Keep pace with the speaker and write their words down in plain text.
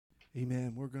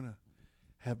Amen. We're going to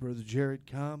have Brother Jared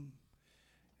come,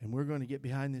 and we're going to get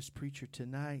behind this preacher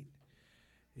tonight.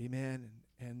 Amen.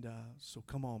 And so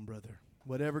come on, brother.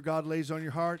 Whatever God lays on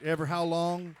your heart, ever how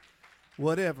long,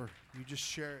 whatever, you just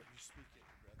share it. You speak it,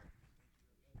 brother.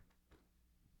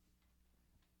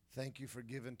 Thank you for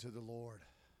giving to the Lord.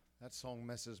 That song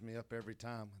messes me up every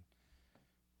time.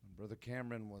 When Brother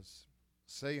Cameron was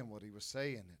saying what he was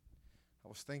saying, I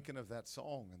was thinking of that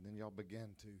song, and then y'all began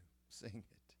to sing it.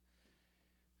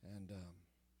 And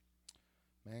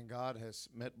man, God has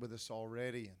met with us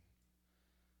already, and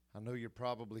I know you're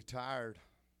probably tired.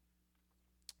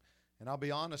 And I'll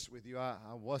be honest with you, I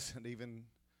wasn't even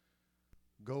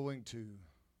going to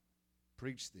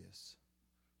preach this.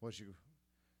 Was you?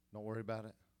 Don't worry about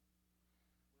it.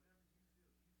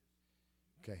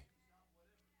 Okay.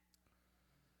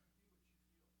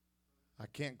 I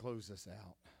can't close this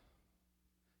out.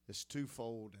 It's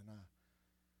twofold,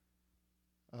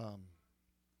 and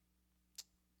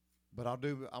but I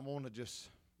want to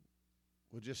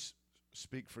we'll just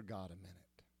speak for God a minute.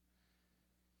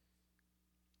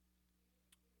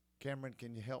 Cameron,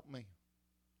 can you help me?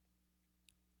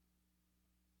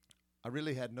 I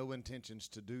really had no intentions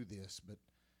to do this, but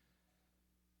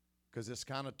because it's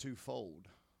kind of twofold.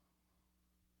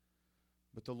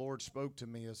 But the Lord spoke to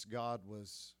me as God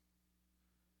was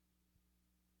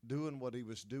doing what he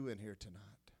was doing here tonight.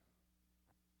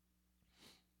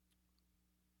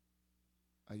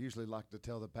 I usually like to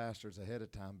tell the pastors ahead of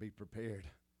time, be prepared.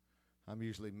 I'm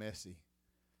usually messy.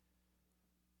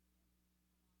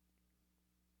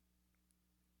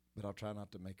 But I'll try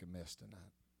not to make a mess tonight.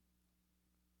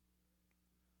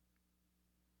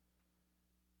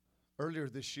 Earlier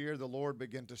this year, the Lord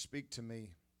began to speak to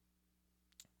me.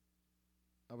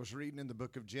 I was reading in the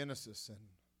book of Genesis, and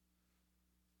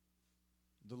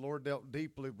the Lord dealt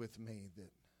deeply with me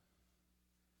that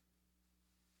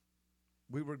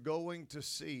we were going to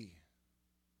see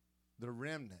the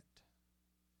remnant.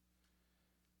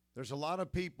 There's a lot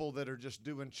of people that are just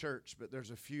doing church, but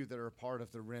there's a few that are a part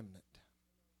of the remnant.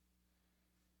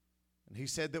 And he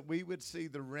said that we would see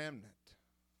the remnant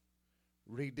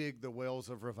redig the wells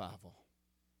of revival.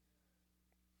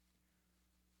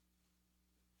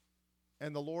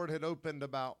 And the Lord had opened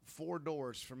about 4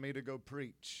 doors for me to go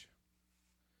preach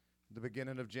at the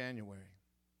beginning of January.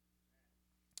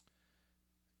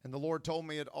 And the Lord told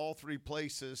me at all 3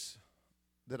 places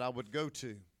that I would go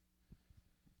to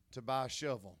buy a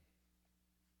shovel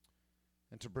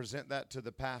and to present that to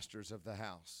the pastors of the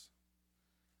house.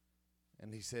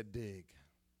 And he said, dig.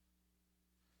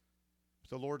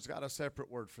 But the Lord's got a separate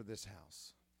word for this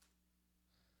house.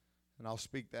 And I'll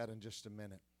speak that in just a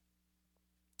minute.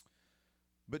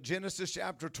 But Genesis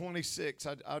chapter 26,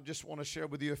 I just want to share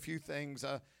with you a few things.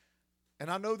 And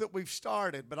I know that we've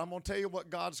started, but I'm going to tell you what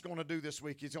God's going to do this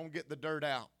week. He's going to get the dirt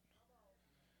out.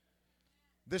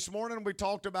 This morning we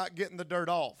talked about getting the dirt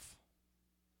off.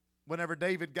 Whenever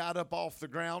David got up off the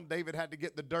ground, David had to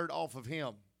get the dirt off of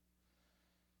him.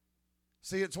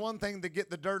 See, it's one thing to get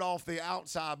the dirt off the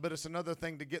outside, but it's another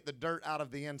thing to get the dirt out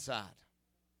of the inside.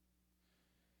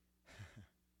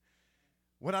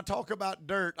 When I talk about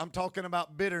dirt, I'm talking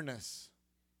about bitterness.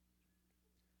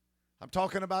 I'm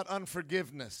talking about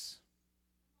unforgiveness.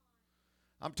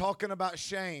 I'm talking about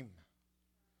shame.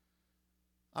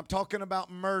 I'm talking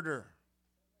about murder.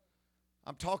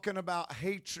 I'm talking about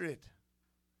hatred.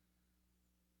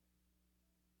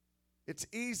 It's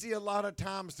easy a lot of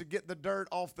times to get the dirt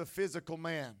off the physical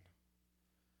man.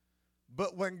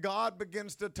 But when God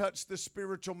begins to touch the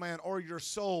spiritual man or your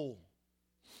soul,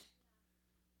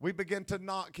 we begin to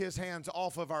knock his hands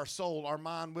off of our soul, our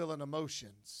mind, will, and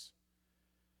emotions.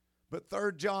 But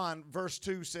 3 John verse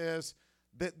 2 says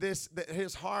that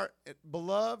his heart,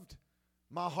 beloved,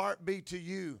 my heart be to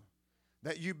you,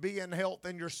 that you be in health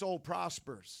and your soul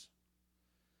prospers.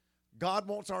 God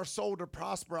wants our soul to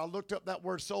prosper. I looked up that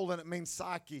word soul, and it means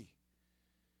psyche.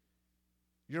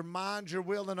 Your mind, your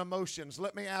will, and emotions.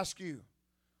 Let me ask you,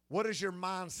 what is your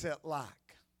mindset like?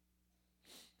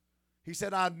 He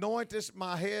said, I anointest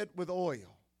my head with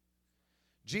oil.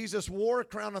 Jesus wore a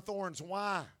crown of thorns.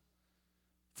 Why?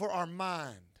 For our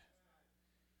mind.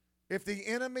 If the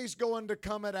enemy's going to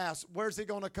come at us, where's he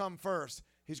going to come first?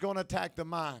 He's going to attack the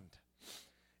mind.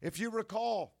 If you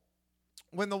recall,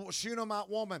 when the Shunammite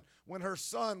woman, when her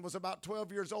son was about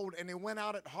 12 years old and he went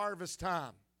out at harvest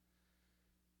time,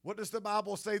 what does the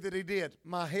Bible say that he did?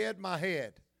 My head, my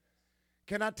head.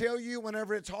 Can I tell you,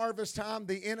 whenever it's harvest time,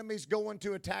 the enemy's going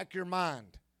to attack your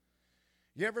mind.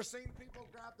 You ever seen people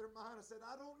grab their mind and said,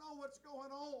 I don't know what's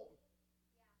going on?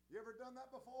 You ever done that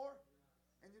before?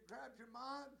 And you grabbed your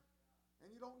mind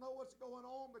and you don't know what's going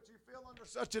on, but you feel under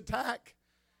such attack.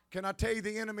 Can I tell you,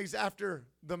 the enemy's after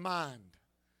the mind?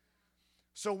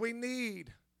 So we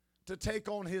need to take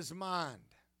on his mind.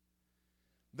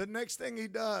 The next thing he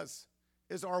does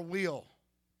is our will.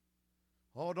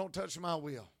 Oh, don't touch my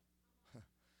will.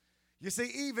 You see,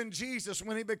 even Jesus,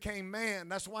 when he became man,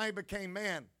 that's why he became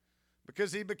man.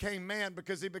 Because he became man,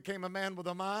 because he became a man with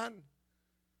a mind,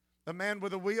 a man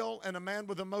with a will, and a man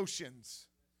with emotions.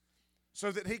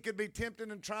 So that he could be tempted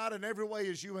and tried in every way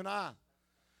as you and I.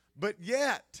 But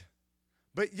yet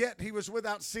he was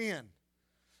without sin.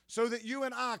 So that you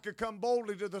and I could come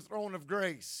boldly to the throne of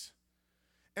grace.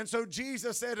 And so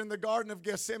Jesus said in the Garden of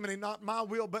Gethsemane, not my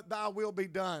will, but thy will be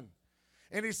done.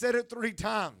 And he said it 3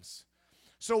 times.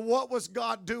 So what was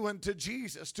God doing to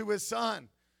Jesus, to his son?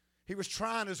 He was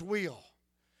trying his will.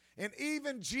 And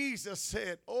even Jesus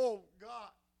said, oh God,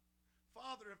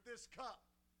 Father, if this cup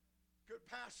could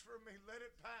pass from me, let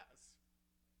it pass.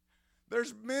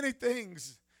 There's many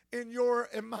things in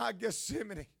my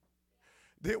Gethsemane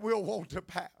that we'll want to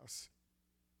pass.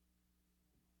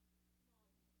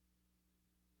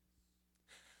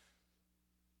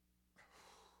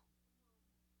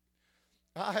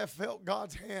 I have felt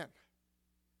God's hand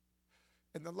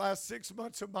in the last 6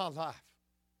 months of my life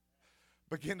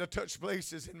begin to touch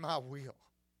places in my will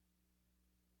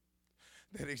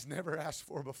that he's never asked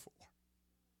for before.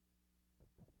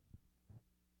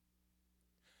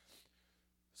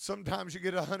 Sometimes you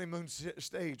get a honeymoon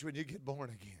stage when you get born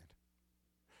again.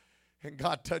 And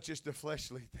God touches the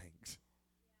fleshly things.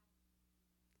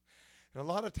 And a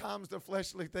lot of times the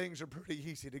fleshly things are pretty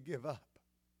easy to give up.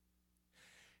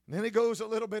 And then he goes a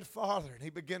little bit farther and he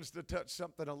begins to touch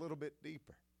something a little bit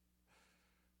deeper.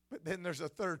 But then there's a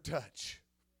third touch.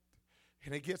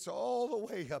 And he gets all the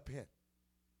way up in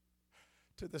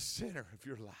to the center of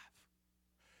your life.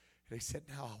 And he said,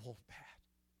 now I want that.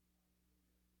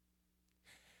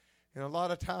 And a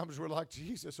lot of times we're like,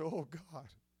 Jesus, oh God,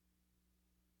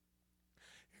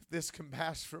 if this can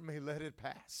pass from me, let it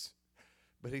pass.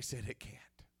 But he said it can't,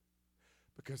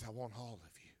 because I want all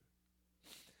of you.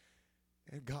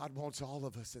 And God wants all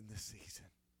of us in this season.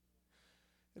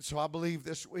 And so I believe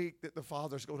this week that the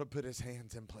Father's going to put his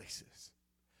hands in places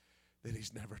that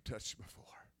he's never touched before.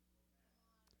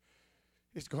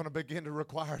 He's going to begin to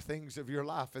require things of your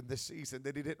life in this season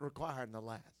that he didn't require in the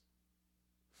last.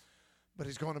 But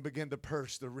he's going to begin to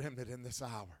purge the remnant in this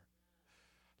hour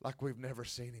like we've never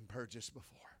seen him purge us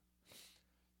before.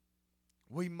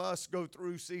 We must go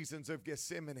through seasons of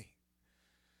Gethsemane,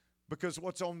 because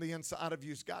what's on the inside of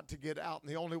you's got to get out,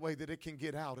 and the only way that it can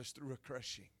get out is through a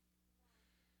crushing.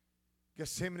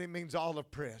 Gethsemane means olive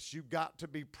press. You've got to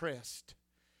be pressed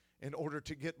in order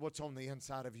to get what's on the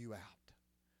inside of you out.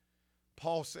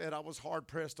 Paul said, I was hard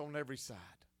pressed on every side,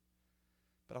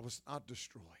 but I was not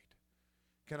destroyed.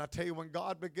 Can I tell you, when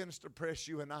God begins to press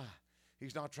you and I,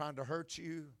 he's not trying to hurt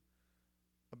you,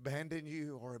 abandon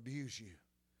you, or abuse you,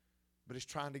 but he's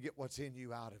trying to get what's in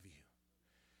you out of you.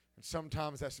 And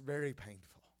sometimes that's very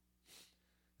painful.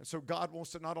 And so God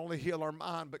wants to not only heal our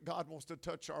mind, but God wants to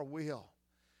touch our will.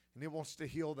 And he wants to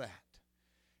heal that.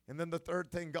 And then the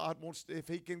third thing God wants to, if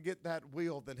he can get that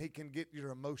will, then he can get your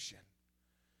emotion.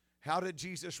 How did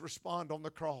Jesus respond on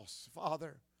the cross?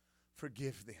 Father,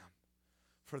 forgive them,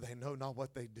 for they know not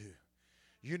what they do.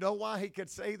 You know why he could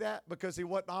say that? Because he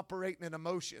wasn't operating in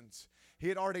emotions. He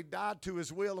had already died to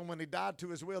his will, and when he died to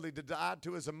his will, he died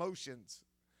to his emotions.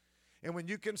 And when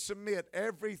you can submit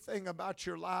everything about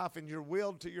your life and your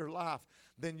will to your life,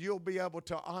 then you'll be able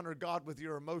to honor God with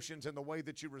your emotions and the way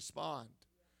that you respond.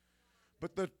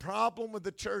 But the problem with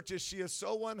the church is she is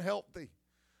so unhealthy.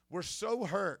 We're so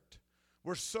hurt.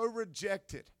 We're so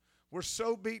rejected. We're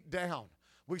so beat down.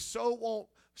 We so want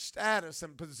status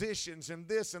and positions and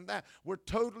this and that. We're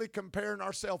totally comparing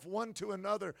ourselves one to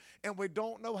another, and we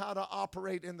don't know how to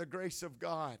operate in the grace of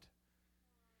God.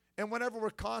 And whenever we're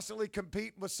constantly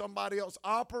competing with somebody else,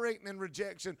 operating in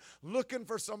rejection, looking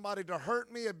for somebody to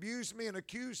hurt me, abuse me, and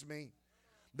accuse me,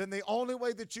 then the only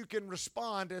way that you can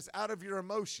respond is out of your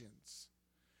emotions.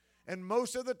 And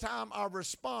most of the time, our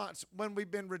response when we've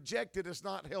been rejected is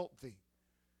not healthy.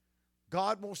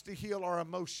 God wants to heal our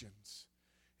emotions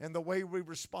and the way we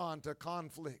respond to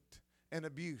conflict and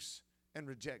abuse and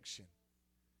rejection.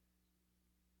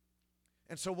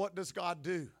 And so what does God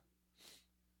do?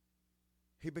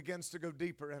 He begins to go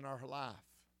deeper in our life.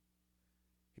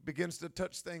 He begins to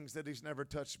touch things that he's never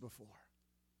touched before.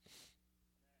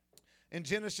 In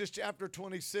Genesis chapter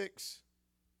 26,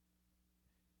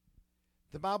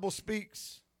 the Bible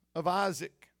speaks of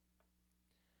Isaac.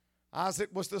 Isaac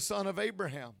was the son of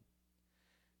Abraham.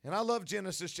 And I love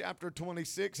Genesis chapter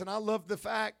 26, and I love the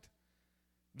fact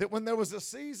that when there was a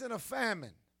season of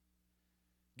famine,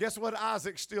 Guess what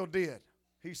Isaac still did?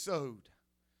 He sowed.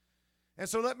 And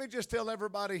so let me just tell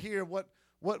everybody here what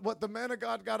the man of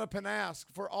God got up and asked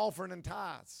for offering and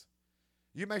tithes.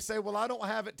 You may say, well, I don't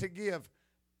have it to give.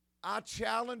 I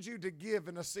challenge you to give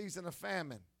in a season of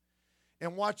famine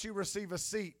and watch you receive a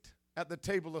seat at the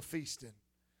table of feasting.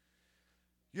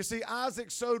 You see,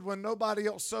 Isaac sowed when nobody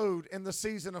else sowed in the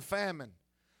season of famine.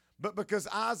 But because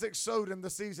Isaac sowed in the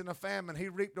season of famine, he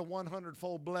reaped a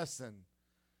 100-fold blessing.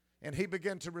 And he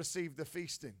began to receive the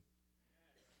feasting.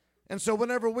 And so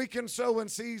whenever we can sow in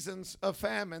seasons of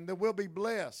famine, then we'll be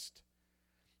blessed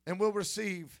and we'll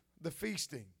receive the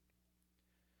feasting.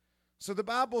 So the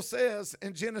Bible says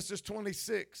in Genesis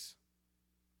 26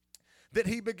 that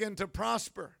he began to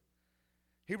prosper.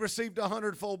 He received a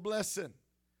 100-fold blessing.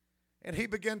 And he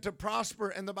began to prosper.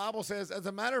 And the Bible says, as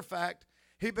a matter of fact,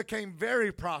 he became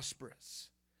very prosperous.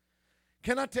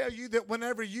 Can I tell you that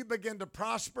whenever you begin to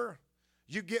prosper,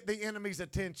 you get the enemy's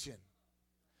attention?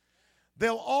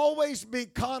 There'll always be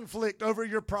conflict over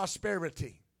your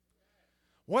prosperity.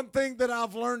 One thing that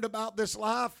I've learned about this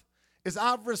life is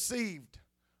I've received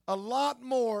a lot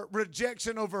more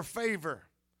rejection over favor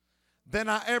than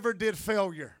I ever did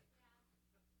failure.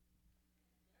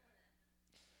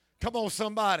 Come on,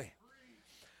 somebody.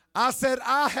 I said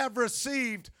I have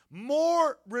received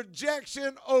more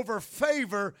rejection over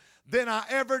favor than I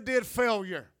ever did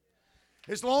failure.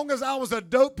 As long as I was a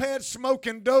dope head,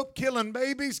 smoking dope, killing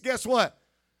babies, guess what?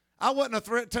 I wasn't a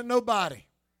threat to nobody.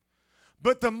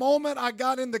 But the moment I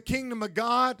got in the kingdom of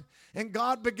God and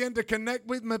God began to connect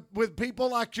with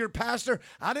people like your pastor,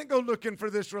 I didn't go looking for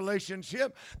this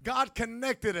relationship. God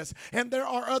connected us. And there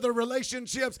are other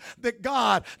relationships that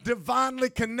God divinely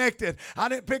connected. I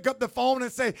didn't pick up the phone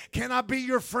and say, can I be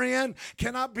your friend?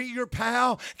 Can I be your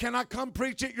pal? Can I come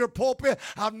preach at your pulpit?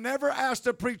 I've never asked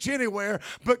to preach anywhere,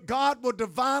 but God will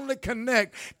divinely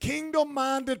connect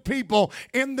kingdom-minded people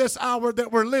in this hour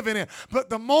that we're living in. But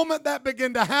the moment that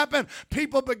began to happen,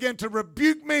 people began to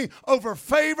rebuke me over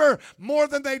favor more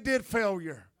than they did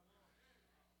failure.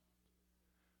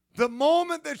 The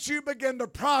moment that you begin to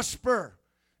prosper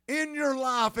in your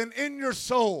life and in your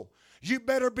soul, you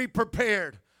better be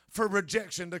prepared for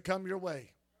rejection to come your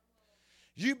way.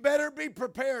 You better be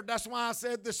prepared. That's why I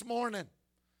said this morning,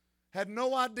 had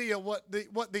no idea what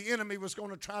the enemy was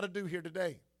going to try to do here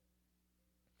today.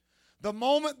 The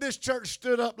moment this church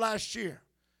stood up last year,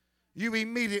 you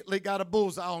immediately got a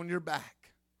bullseye on your back.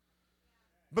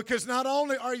 Because not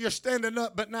only are you standing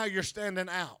up, but now you're standing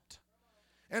out.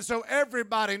 And so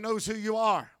everybody knows who you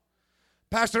are.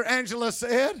 Pastor Angela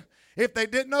said, if they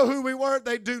didn't know who we were,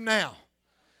 they do now.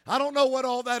 I don't know what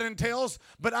all that entails,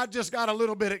 but I just got a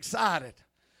little bit excited.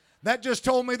 That just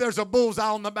told me there's a bullseye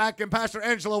on the back and Pastor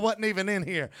Angela wasn't even in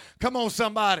here. Come on,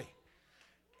 somebody.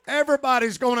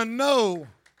 Everybody's going to know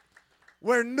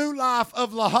where New Life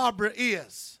of La Habra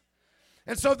is.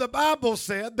 And so the Bible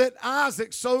said that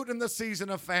Isaac sowed in the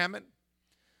season of famine.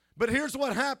 But here's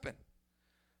what happened.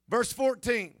 Verse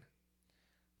 14.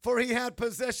 For he had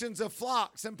possessions of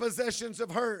flocks and possessions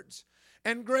of herds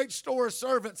and great store of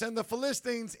servants, and the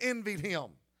Philistines envied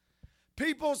him.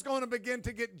 People's going to begin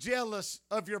to get jealous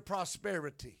of your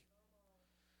prosperity.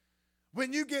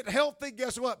 When you get healthy,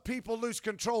 guess what? People lose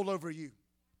control over you.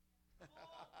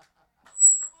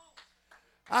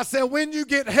 I said, when you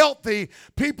get healthy,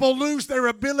 people lose their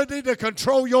ability to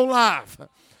control your life.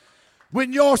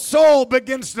 When your soul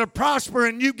begins to prosper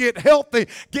and you get healthy,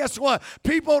 guess what?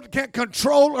 People can't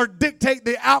control or dictate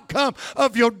the outcome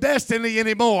of your destiny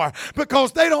anymore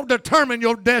because they don't determine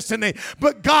your destiny,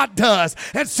 but God does.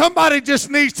 And somebody just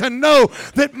needs to know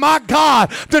that my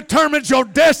God determines your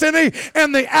destiny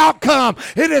and the outcome.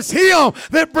 It is Him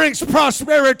that brings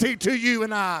prosperity to you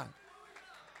and I.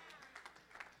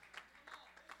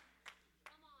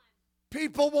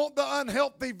 People want the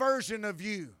unhealthy version of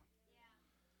you.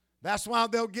 That's why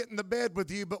they'll get in the bed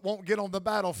with you but won't get on the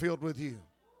battlefield with you.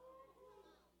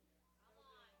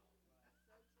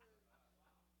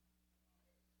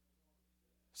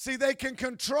 See, they can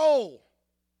control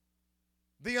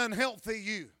the unhealthy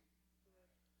you,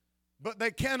 but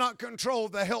they cannot control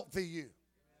the healthy you.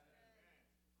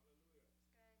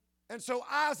 And so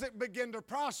Isaac began to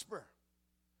prosper.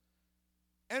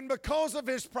 And because of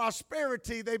his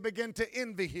prosperity, they began to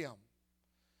envy him.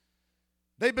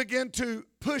 They began to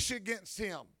push against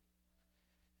him.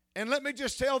 And let me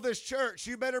just tell this church,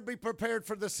 you better be prepared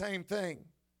for the same thing.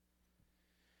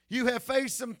 You have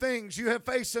faced some things. You have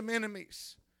faced some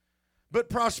enemies. But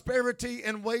prosperity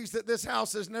in ways that this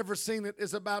house has never seen it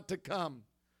is about to come.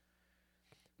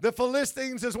 The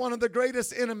Philistines is one of the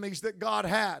greatest enemies that God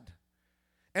had.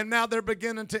 And now they're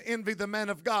beginning to envy the man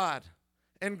of God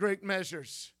in great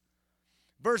measures.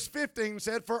 Verse 15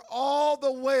 said, for all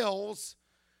the wells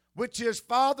which his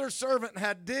father's servant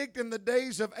had digged in the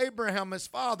days of Abraham his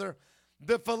father,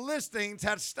 the Philistines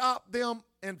had stopped them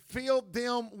and filled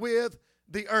them with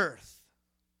the earth.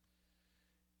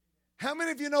 How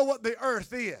many of you know what the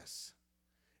earth is?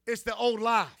 It's the old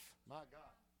life. My God.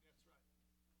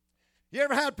 You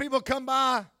ever had people come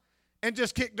by and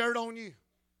just kick dirt on you?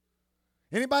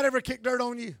 Anybody ever kick dirt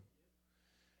on you?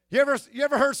 You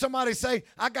ever heard somebody say,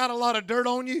 I got a lot of dirt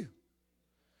on you?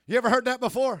 You ever heard that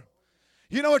before?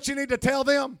 You know what you need to tell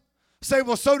them? Say,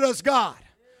 well, so does God.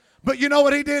 But you know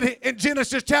what he did in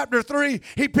Genesis chapter 3?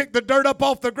 He picked the dirt up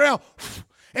off the ground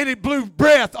and he blew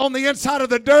breath on the inside of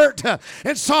the dirt.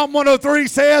 And Psalm 103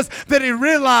 says that he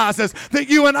realizes that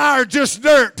you and I are just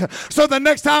dirt. So the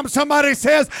next time somebody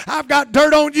says, I've got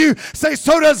dirt on you, say,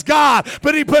 so does God.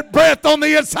 But he put breath on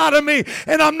the inside of me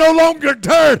and I'm no longer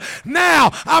dirt.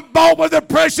 Now I'm bought with the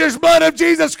precious blood of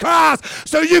Jesus Christ.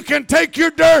 So you can take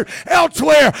your dirt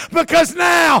elsewhere because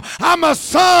now I'm a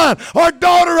son or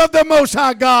daughter of the Most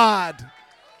High God.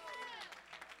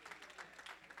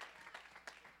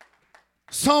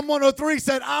 Psalm 103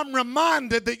 said, I'm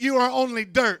reminded that you are only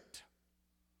dirt.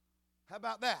 How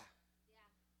about that? Yeah.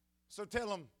 So tell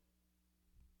them,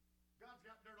 God's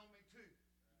got dirt on me too.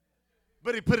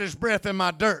 But he put his breath in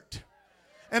my dirt.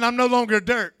 And I'm no longer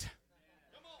dirt.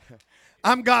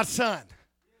 I'm God's son.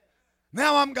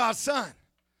 Now I'm God's son.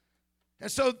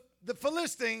 And so the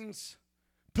Philistines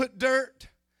put dirt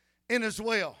in his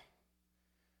well.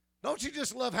 Don't you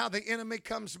just love how the enemy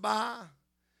comes by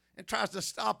and tries to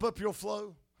stop up your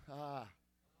flow?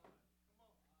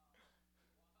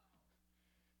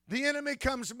 The enemy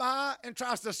comes by and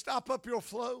tries to stop up your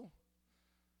flow.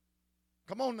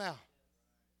 Come on now.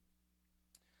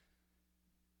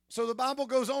 So the Bible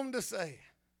goes on to say,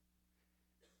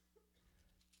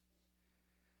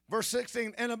 verse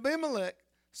 16, and Abimelech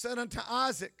said unto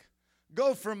Isaac,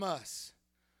 go from us,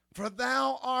 for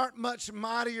thou art much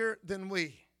mightier than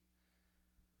we.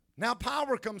 Now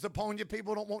power comes upon you.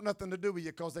 People don't want nothing to do with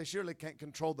you because they surely can't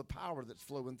control the power that's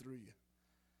flowing through you.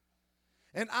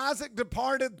 And Isaac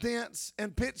departed thence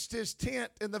and pitched his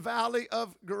tent in the valley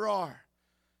of Gerar.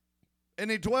 And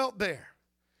he dwelt there.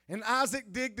 And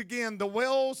Isaac digged again the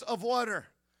wells of water,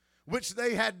 which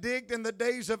they had digged in the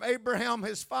days of Abraham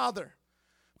his father.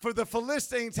 For the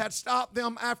Philistines had stopped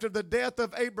them after the death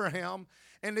of Abraham,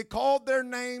 and he called their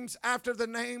names after the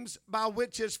names by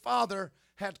which his father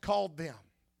had called them.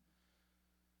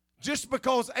 Just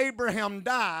because Abraham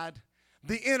died,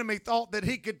 the enemy thought that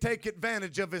he could take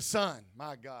advantage of his son.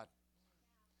 My God.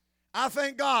 I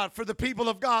thank God for the people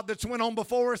of God that's went on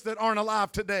before us that aren't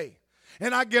alive today.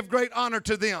 And I give great honor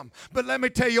to them. But let me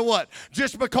tell you what,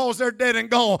 just because they're dead and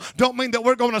gone don't mean that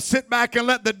we're going to sit back and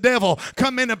let the devil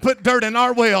come in and put dirt in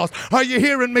our wells. Are you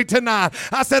hearing me tonight?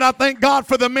 I said I thank God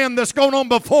for the men that's gone on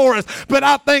before us, but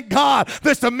I thank God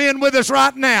there's the men with us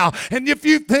right now. And if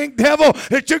you think, devil,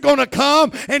 that you're going to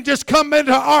come and just come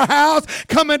into our house,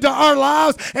 come into our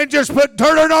lives and just put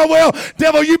dirt in our well,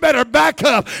 devil, you better back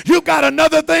up. You got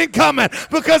another thing coming,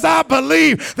 because I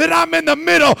believe that I'm in the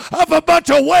middle of a bunch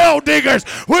of well diggers.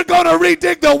 We're going to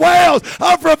redig the wells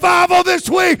of revival this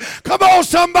week. Come on,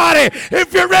 somebody.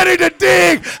 If you're ready to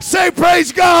dig, say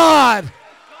praise God.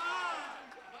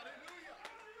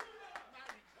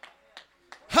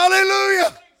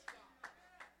 Hallelujah.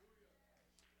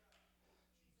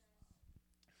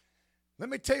 Let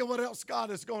me tell you what else God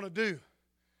is going to do.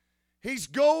 He's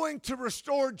going to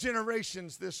restore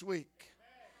generations this week.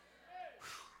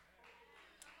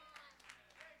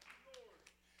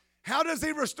 How does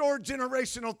he restore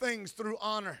generational things? Through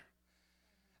honor.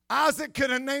 Isaac could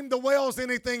have named the wells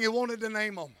anything he wanted to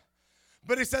name them.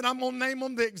 But he said, I'm going to name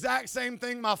them the exact same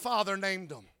thing my father named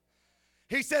them.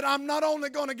 He said, I'm not only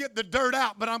going to get the dirt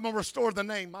out, but I'm going to restore the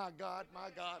name. My God, my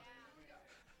God.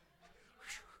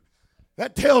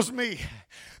 That tells me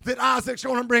that Isaac's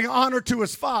going to bring honor to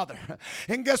his father.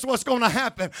 And guess what's going to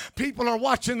happen? People are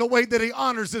watching the way that he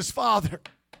honors his father.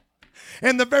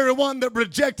 And the very one that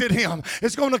rejected him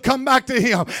is going to come back to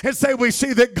him and say, we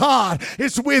see that God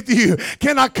is with you.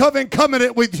 Can I come in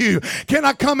covenant with you? Can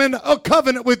I come in a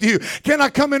covenant with you? Can I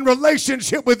come in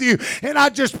relationship with you? And I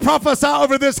just prophesy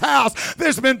over this house.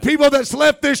 There's been people that's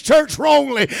left this church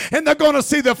wrongly, and they're going to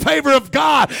see the favor of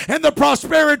God and the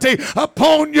prosperity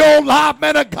upon your life,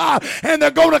 man of God. And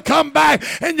they're going to come back,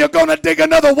 and you're going to dig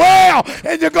another well,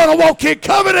 and you're going to walk in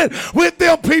covenant with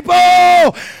them people.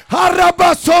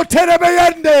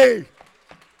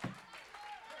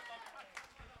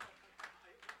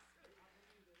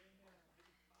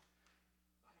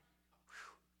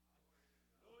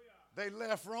 They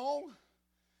left wrong.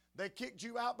 They kicked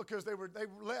you out because they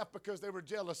left because they were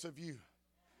jealous of you.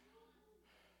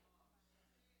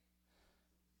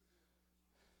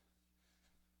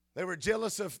 They were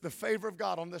jealous of the favor of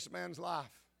God on this man's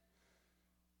life.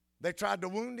 They tried to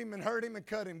wound him and hurt him and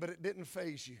cut him, but it didn't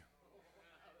faze you.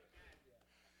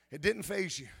 It didn't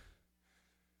faze you.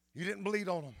 You didn't bleed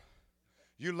on them.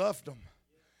 You loved them.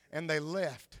 And they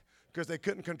left because they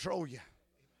couldn't control you.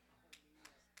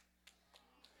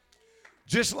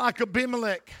 Just like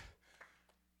Abimelech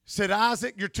said,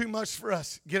 Isaac, you're too much for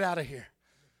us. Get out of here.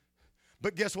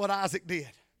 But guess what Isaac did?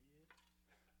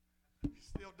 He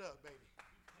still dug, baby.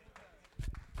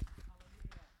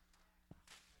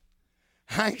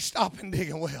 I ain't stopping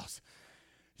digging wells.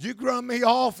 You run me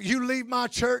off, you leave my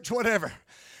church, whatever.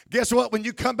 Guess what? When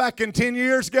you come back in 10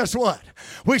 years, guess what?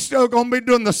 We still going to be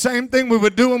doing the same thing we were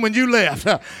doing when you left.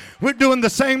 We're doing the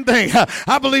same thing.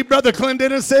 I believe Brother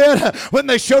Clendenin said when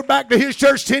they showed back to his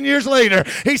church 10 years later,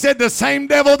 he said the same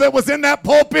devil that was in that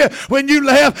pulpit when you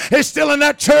left is still in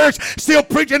that church, still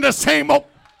preaching the same old.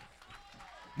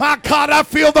 My God, I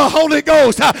feel the Holy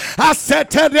Ghost. I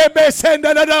said to them,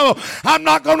 I'm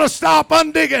not going to stop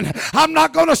undigging. I'm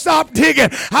not going to stop digging.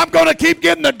 I'm going to keep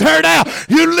getting the dirt out.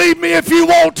 You leave me if you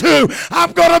want to.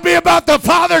 I'm going to be about the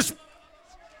Father's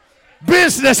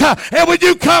business. And when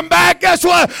you come back, guess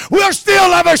what? We'll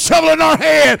still have a shovel in our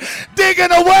hand,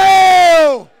 digging a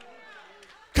well.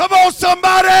 Come on,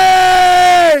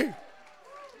 somebody.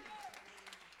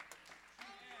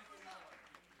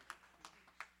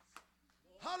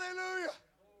 Hallelujah.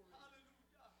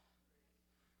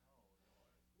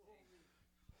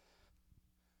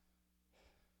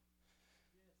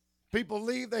 People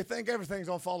leave, they think everything's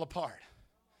going to fall apart.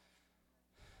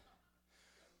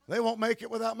 They won't make it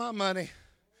without my money.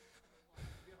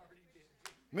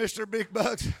 Mr. Big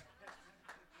Bucks.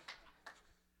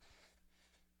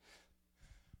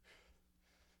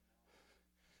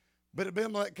 But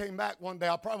Abimelech came back one day.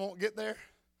 I probably won't get there.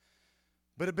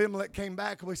 But Abimelech came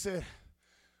back and we said,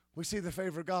 we see the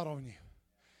favor of God on you.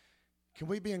 Can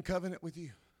we be in covenant with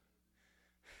you?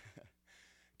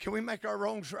 Can we make our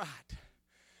wrongs right?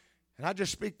 And I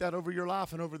just speak that over your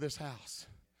life and over this house.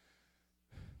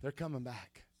 They're coming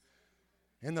back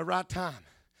in the right time.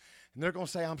 And they're going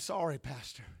to say, I'm sorry,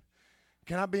 Pastor.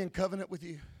 Can I be in covenant with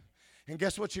you? And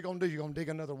guess what you're going to do? You're going to dig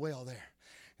another well there.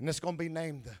 And it's going to be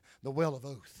named the Well of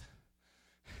Oath.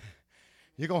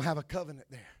 You're going to have a covenant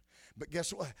there. But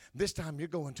guess what? This time you're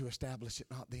going to establish it,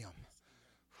 not them.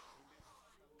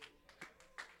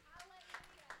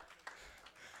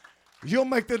 You'll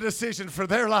make the decision for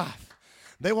their life.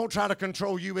 They won't try to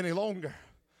control you any longer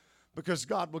because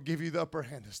God will give you the upper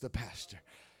hand as the pastor.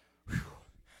 Whew.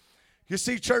 You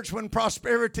see, church, when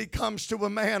prosperity comes to a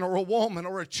man or a woman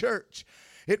or a church,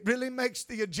 it really makes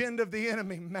the agenda of the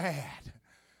enemy mad.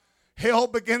 Hell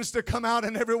begins to come out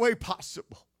in every way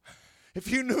possible. If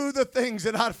you knew the things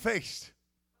that I'd faced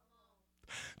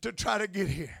to try to get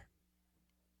here.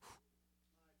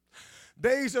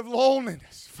 Days of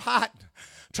loneliness, fighting,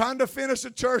 trying to finish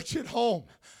a church at home.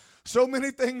 So many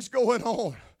things going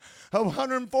on.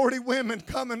 140 women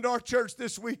coming to our church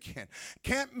this weekend.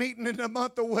 Camp meeting in a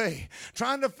month away.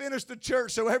 Trying to finish the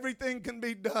church so everything can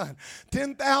be done.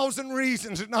 10,000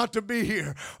 reasons not to be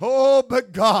here. Oh,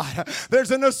 but God,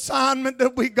 there's an assignment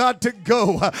that we got to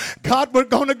go. God, we're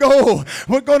going to go.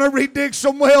 We're going to redig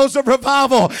some wells of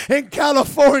revival in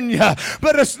California.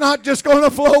 But it's not just going to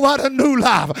flow out of New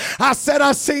Life. I said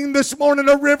I seen this morning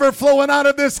a river flowing out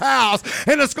of this house.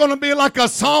 And it's going to be like a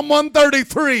Psalm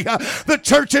 133. The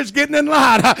church is getting in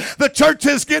line. The church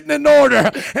is getting in order.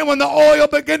 And when the oil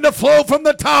began to flow from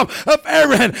the top of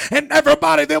Aaron and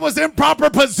everybody that was in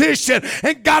proper position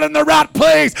and got in the right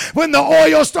place, when the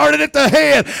oil started at the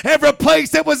head, every place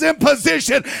that was in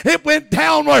position, it went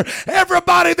downward.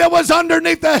 Everybody that was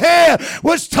underneath the head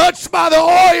was touched by the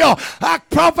oil. I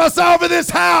prophesy over this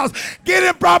house, get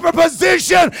in proper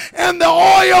position and the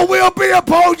oil will be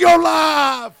upon your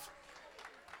life.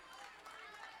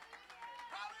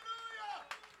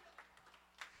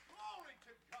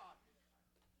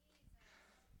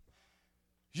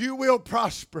 You will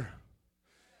prosper.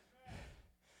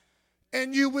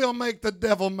 And you will make the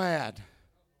devil mad.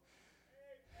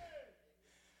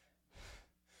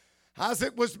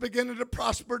 Isaac was beginning to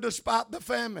prosper despite the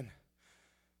famine.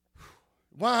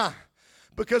 Why?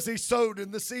 Because he sowed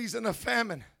in the season of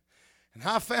famine. And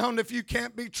I found if you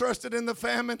can't be trusted in the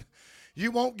famine,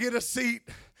 you won't get a seat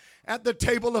at the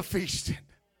table of feasting.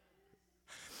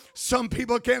 Some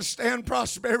people can't stand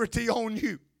prosperity on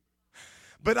you.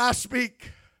 But I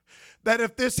speak that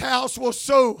if this house will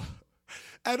sow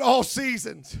at all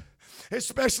seasons,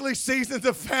 especially seasons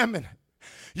of famine,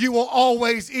 you will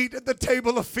always eat at the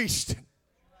table of feasting.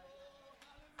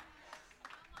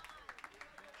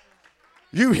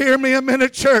 You hear me a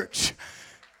minute, church?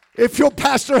 If your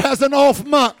pastor has an off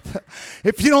month,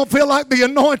 if you don't feel like the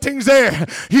anointing's there,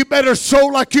 you better sow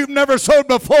like you've never sowed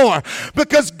before,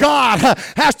 because God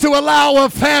has to allow a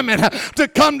famine to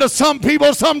come to some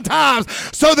people sometimes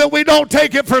so that we don't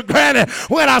take it for granted.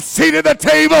 When I sit at the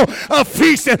table of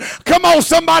feasting, come on,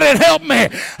 somebody help me.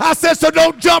 I said, so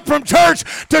don't jump from church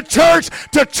to church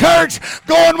to church,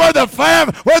 going where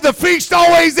the feast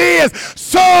always is.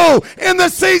 Sow in the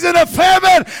season of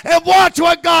famine and watch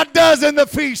what God does in the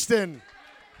feasting.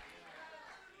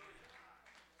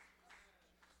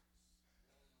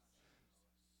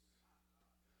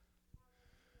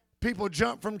 People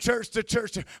jump from church to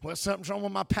church. Well, something's wrong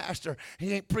with my pastor.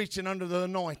 He ain't preaching under the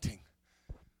anointing.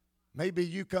 Maybe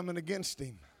you coming against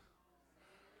him.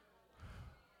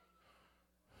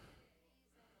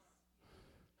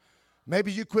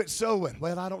 Maybe you quit sowing.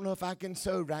 Well, I don't know if I can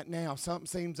sow right now. Something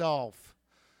seems off.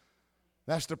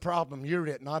 That's the problem. You're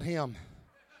it, not him.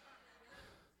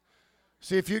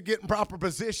 See, if you get in proper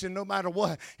position, no matter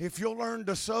what, if you'll learn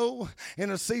to sow in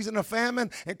a season of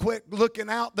famine and quit looking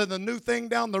out to the new thing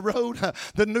down the road,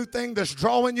 the new thing that's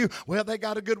drawing you, well, they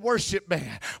got a good worship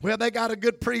band. Well, they got a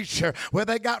good preacher. Well,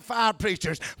 they got 5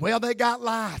 preachers. Well, they got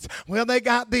lights. Well, they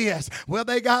got this. Well,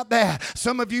 they got that.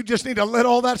 Some of you just need to let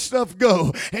all that stuff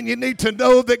go, and you need to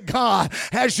know that God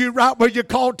has you right where you're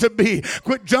called to be.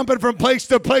 Quit jumping from place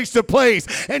to place to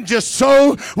place, and just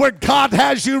sow where God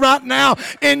has you right now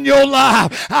in your life.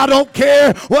 I don't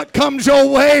care what comes your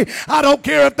way. I don't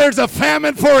care if there's a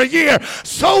famine for a year.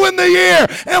 Sow in the year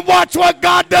and watch what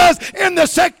God does in the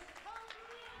second.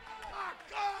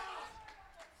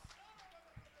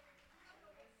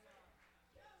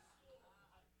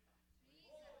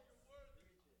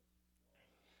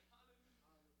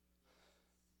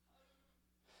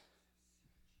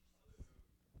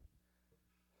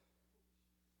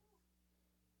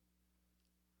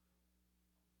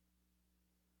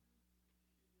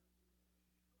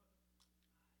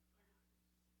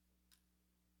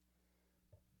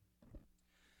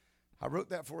 I wrote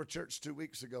that for a church 2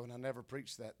 weeks ago, and I never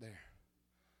preached that there.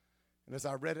 And as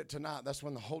I read it tonight, that's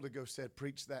when the Holy Ghost said,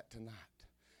 preach that tonight.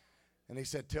 And he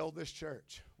said, tell this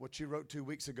church what you wrote 2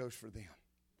 weeks ago is for them.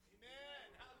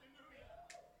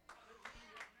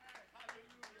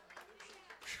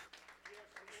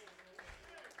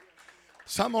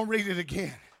 So I'm going to read it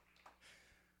again.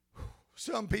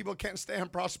 Some people can't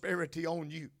stand prosperity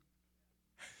on you.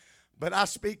 But I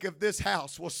speak of this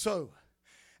house will sow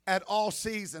at all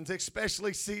seasons,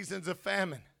 especially seasons of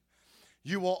famine.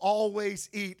 You will always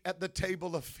eat at the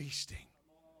table of feasting.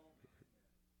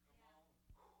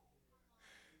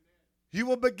 You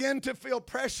will begin to feel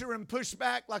pressure and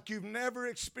pushback like you've never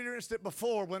experienced it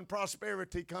before when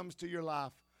prosperity comes to your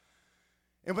life.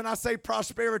 And when I say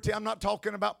prosperity, I'm not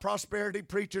talking about prosperity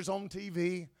preachers on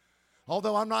TV.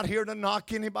 Although I'm not here to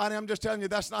knock anybody, I'm just telling you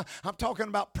that's not. I'm talking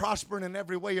about prospering in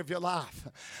every way of your life.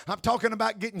 I'm talking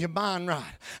about getting your mind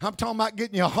right. I'm talking about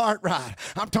getting your heart right.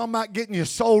 I'm talking about getting your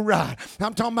soul right.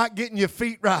 I'm talking about getting your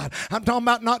feet right. I'm talking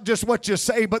about not just what you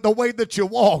say, but the way that you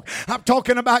walk. I'm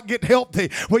talking about get healthy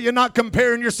where you're not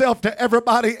comparing yourself to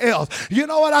everybody else. You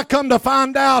know what I come to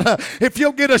find out? If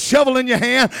you'll get a shovel in your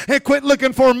hand and quit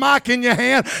looking for a mic in your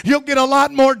hand, you'll get a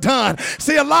lot more done.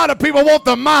 See, a lot of people want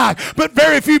the mic, but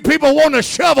very few people want a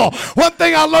shovel. One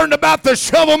thing I learned about the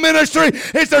shovel ministry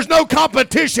is there's no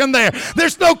competition there.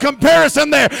 There's no comparison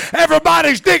there.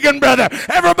 Everybody's digging, brother.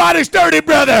 Everybody's dirty,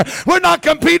 brother. We're not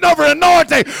competing over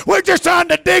anointing. We're just trying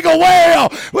to dig a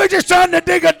well. We're just trying to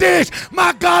dig a ditch.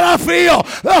 My God, I feel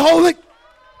the Holy...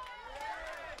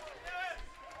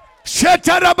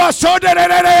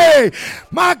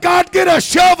 My God, get a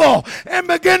shovel and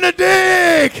begin to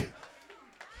dig.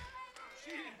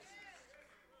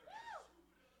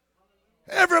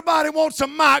 Everybody wants a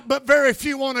mic, but very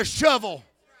few want a shovel.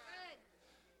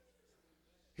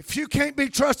 If you can't be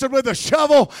trusted with a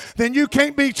shovel, then you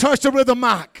can't be trusted with a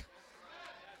mic.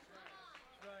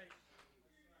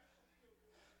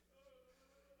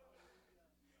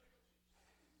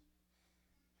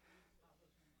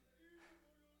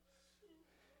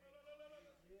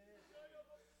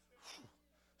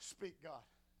 Speak, God.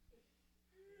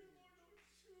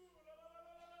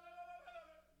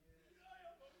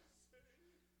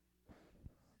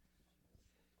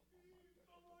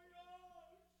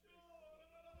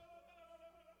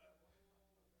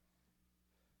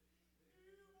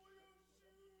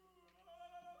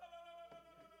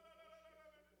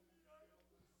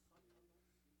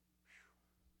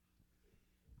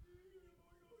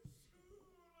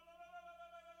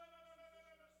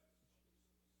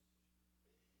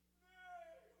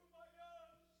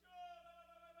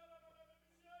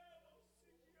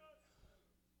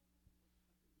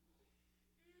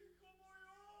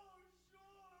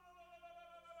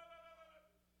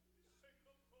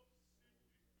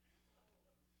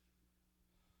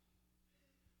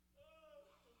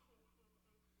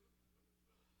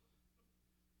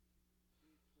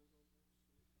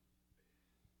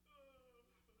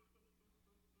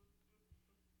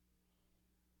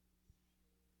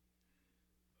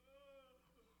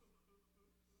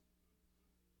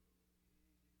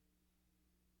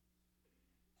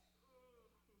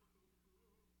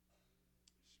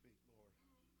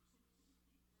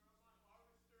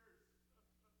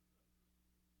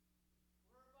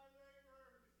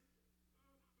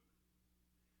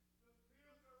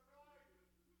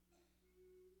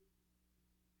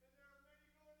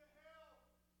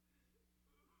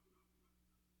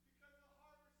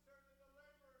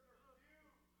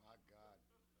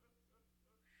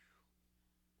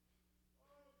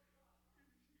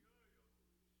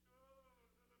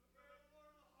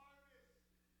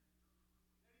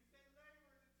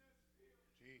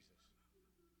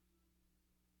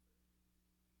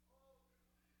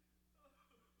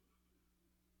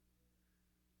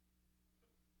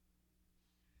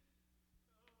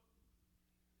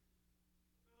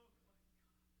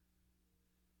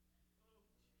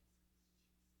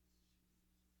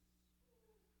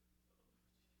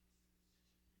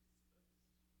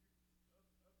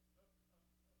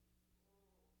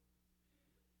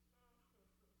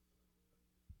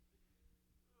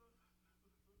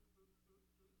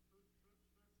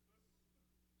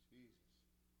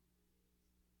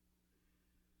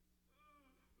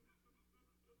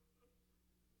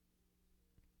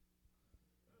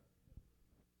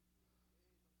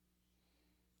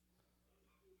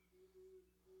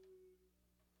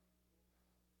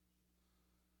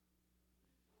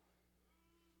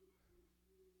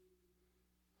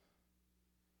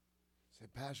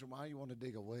 said, Pastor, why you want to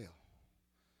dig a well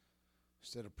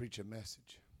instead of preach a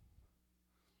message?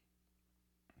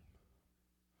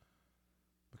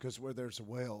 Because where there's a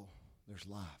well, there's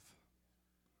life.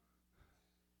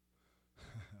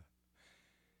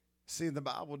 See, in the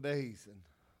Bible days and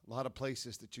a lot of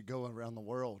places that you go around the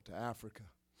world, to Africa,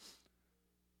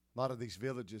 a lot of these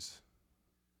villages,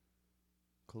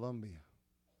 Colombia,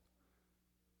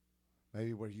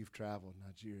 maybe where you've traveled,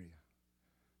 Nigeria,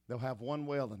 they'll have one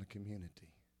well in a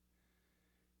community.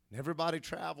 And everybody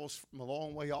travels from a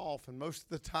long way off, and most of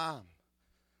the time,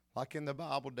 like in the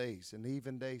Bible days and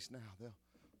even days now, they'll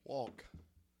walk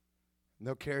and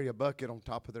they'll carry a bucket on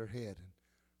top of their head and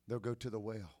they'll go to the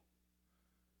well.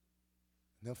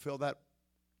 And they'll fill that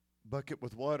bucket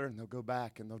with water and they'll go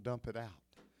back and they'll dump it out.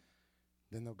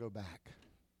 Then they'll go back.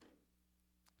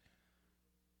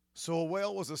 So a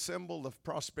well was a symbol of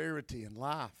prosperity and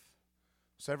life.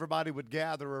 So everybody would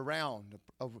gather around.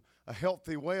 A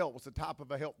healthy well was the top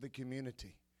of a healthy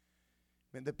community.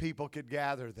 It meant that people could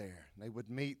gather there. They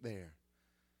would meet there.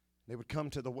 They would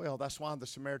come to the well. That's why the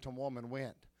Samaritan woman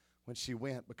went when she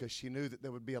went, because she knew that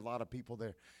there would be a lot of people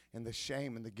there. And the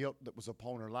shame and the guilt that was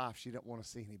upon her life, she didn't want to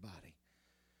see anybody.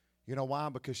 You know why?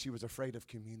 Because she was afraid of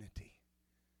community.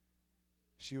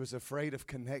 She was afraid of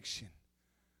connection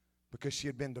because she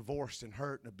had been divorced and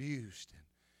hurt and abused. And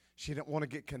she didn't want to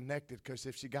get connected, because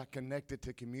if she got connected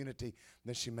to community,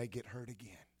 then she may get hurt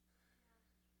again.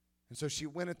 And so she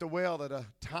went at the well at a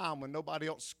time when nobody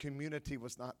else's community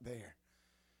was not there.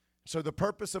 So the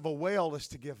purpose of a well is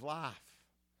to give life.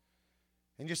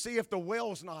 And you see, if the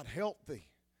well's not healthy,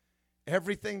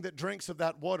 everything that drinks of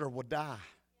that water will die.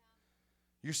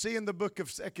 You see in the book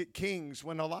of 2 Kings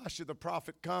when Elisha the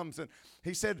prophet comes and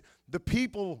he said, the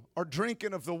people are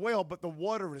drinking of the well, but the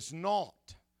water is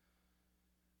naught.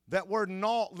 That word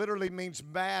naught literally means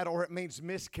bad, or it means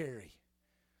miscarry.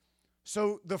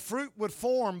 So the fruit would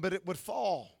form, but it would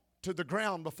fall to the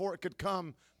ground before it could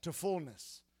come to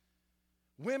fullness.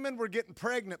 Women were getting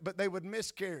pregnant, but they would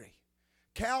miscarry.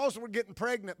 Cows were getting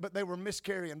pregnant, but they were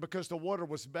miscarrying because the water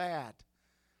was bad.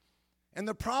 And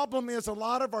the problem is, a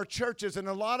lot of our churches and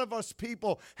a lot of us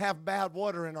people have bad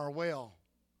water in our well.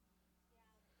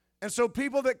 And so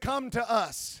people that come to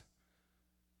us,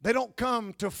 they don't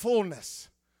come to fullness,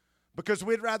 because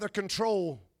we'd rather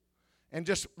control and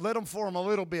just let them form a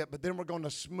little bit, but then we're going to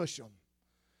smush them.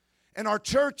 And our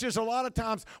churches, a lot of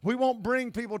times, we won't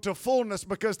bring people to fullness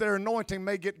because their anointing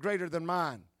may get greater than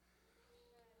mine.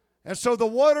 And so the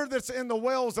water that's in the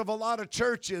wells of a lot of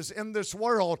churches in this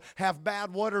world have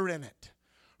bad water in it.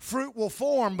 Fruit will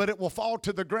form, but it will fall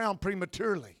to the ground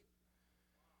prematurely.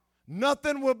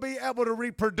 Nothing will be able to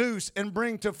reproduce and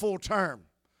bring to full term.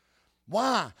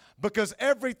 Why? Because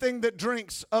everything that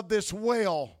drinks of this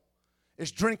well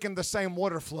is drinking the same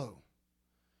water flow.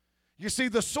 You see,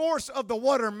 the source of the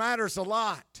water matters a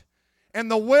lot. And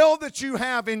the well that you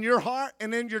have in your heart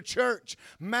and in your church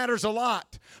matters a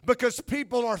lot, because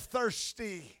people are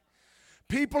thirsty.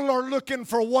 People are looking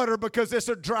for water because it's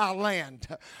a dry land.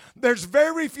 There's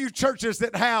very few churches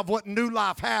that have what New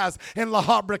Life has in La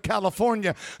Habra,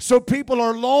 California. So people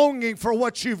are longing for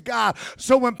what you've got.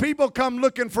 So when people come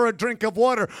looking for a drink of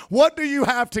water, what do you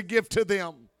have to give to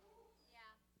them?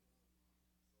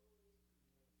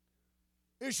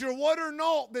 Is your water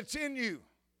naught that's in you?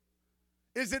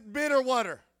 Is it bitter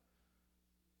water?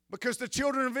 Because the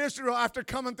children of Israel, after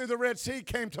coming through the Red Sea,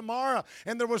 came to Marah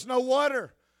and there was no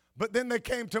water. But then they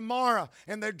came to Marah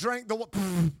and they drank the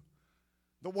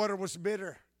water was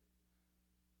bitter.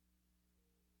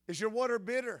 Is your water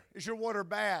bitter? Is your water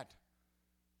bad?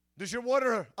 Does your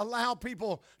water allow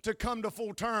people to come to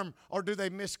full term, or do they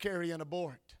miscarry and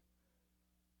abort?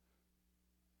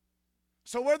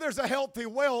 So where there's a healthy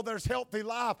well, there's healthy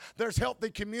life, there's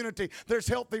healthy community, there's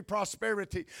healthy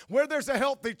prosperity. Where there's a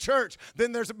healthy church,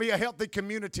 then there's be a healthy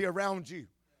community around you.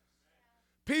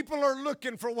 People are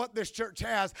looking for what this church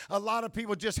has. A lot of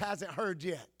people just hasn't heard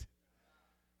yet.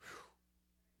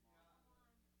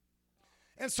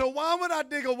 And so why would I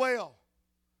dig a well?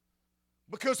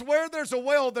 Because where there's a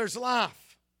well, there's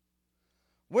life.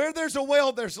 Where there's a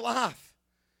well, there's life.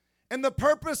 And the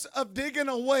purpose of digging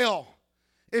a well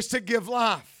is to give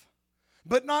life.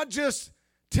 But not just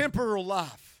temporal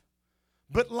life,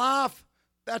 but life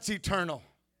that's eternal.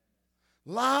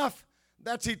 Life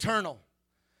that's eternal.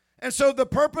 And so the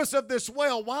purpose of this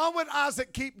well, why would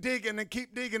Isaac keep digging and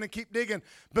keep digging and keep digging?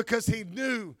 Because he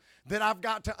knew that I've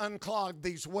got to unclog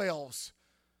these wells,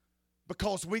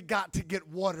 because we got to get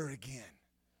water again.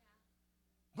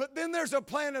 But then there's a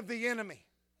plan of the enemy.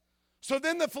 So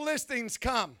then the Philistines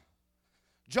come.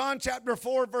 John chapter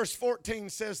 4 verse 14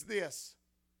 says this.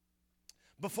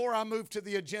 before I move to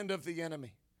the agenda of the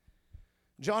enemy.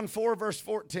 John 4, verse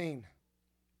 14.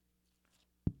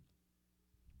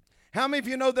 How many of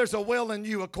you know there's a well in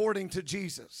you according to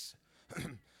Jesus?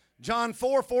 John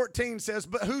 4:14 says,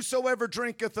 but whosoever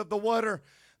drinketh of the water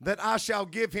that I shall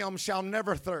give him shall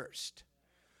never thirst.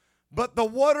 But the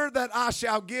water that I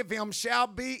shall give him shall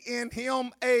be in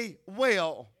him a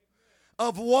well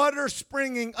of water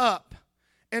springing up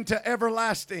into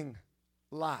everlasting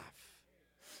life.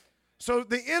 So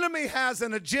the enemy has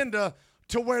an agenda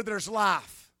to where there's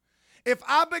life. If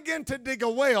I begin to dig a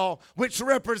well, which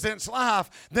represents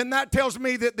life, then that tells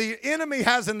me that the enemy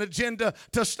has an agenda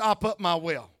to stop up my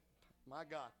well. My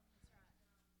God.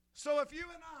 So if you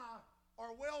and I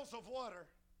are wells of water,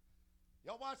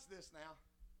 y'all watch this now,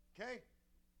 okay?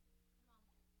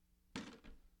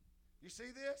 You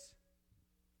see this?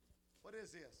 What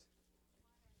is this?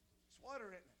 It's water,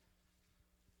 isn't it?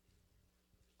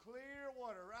 Clear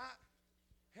water, right?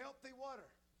 Healthy water,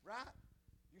 right?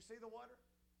 You see the water?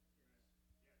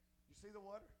 You see the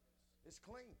water? It's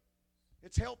clean.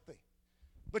 It's healthy.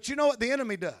 But you know what the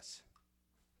enemy does?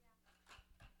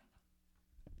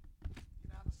 You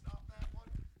know how to stop that one?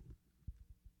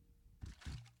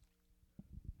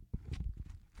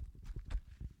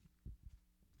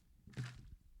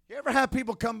 You ever have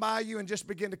people come by you and just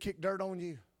begin to kick dirt on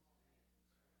you?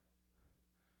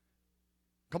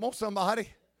 Come on, somebody.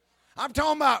 I'm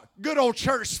talking about good old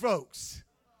church folks.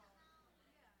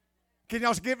 Can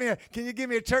you give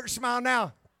me a church smile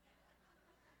now?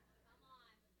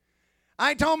 I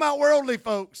ain't talking about worldly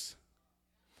folks.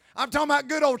 I'm talking about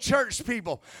good old church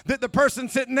people that the person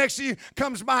sitting next to you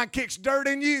comes by and kicks dirt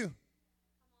in you.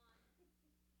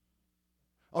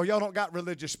 Oh, y'all don't got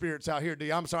religious spirits out here, do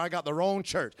you? I'm sorry, I got the wrong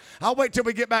church. I'll wait till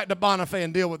we get back to Bonifay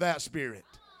and deal with that spirit.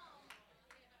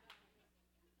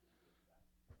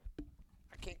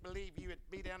 I can't believe you would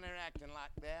be down there acting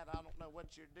like that. I don't know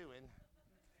what you're doing.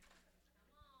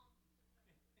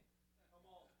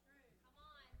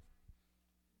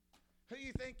 Who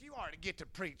you think you are to get to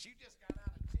preach? You just got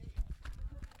out of jail.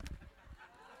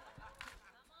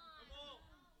 Come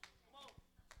on.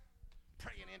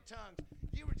 Praying in tongues.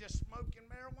 You were just smoking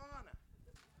marijuana.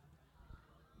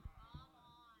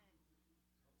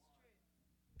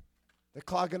 They're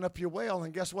clogging up your well,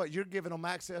 and guess what? You're giving them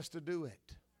access to do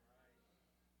it.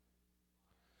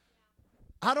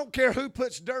 I don't care who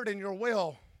puts dirt in your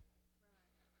well.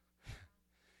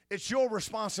 It's your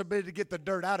responsibility to get the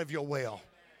dirt out of your well.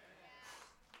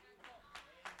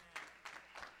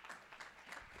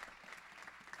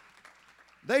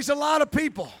 There's a lot of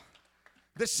people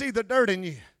that see the dirt in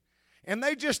you, and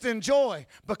they just enjoy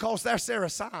because that's their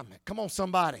assignment. Come on,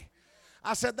 somebody.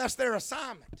 I said that's their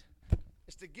assignment.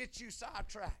 It's to get you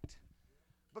sidetracked.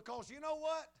 Because you know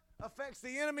what affects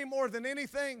the enemy more than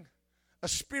anything? A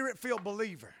spirit-filled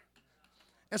believer.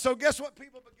 And so guess what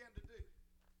people begin to do?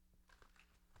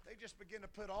 They just begin to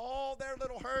put all their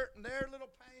little hurt and their little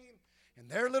pain and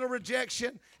their little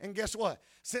rejection. And guess what?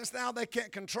 Since now they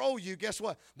can't control you, guess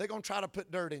what? They're going to try to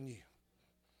put dirt in you.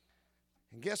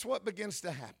 And guess what begins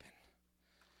to happen?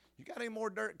 You got any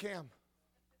more dirt, Cam?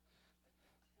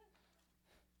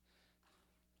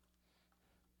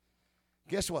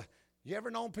 Guess what? You ever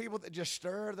known people that just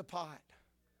stir the pot?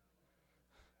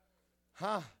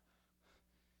 Huh?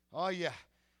 Oh, yeah.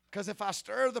 Because if I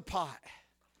stir the pot,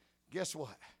 guess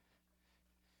what?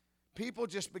 People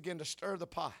just begin to stir the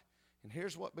pot. And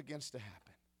here's what begins to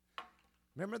happen.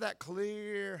 Remember that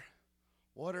clear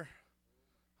water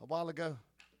a while ago?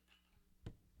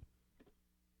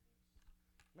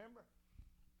 Remember?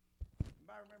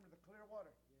 Anybody remember the clear water?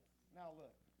 Now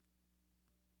look.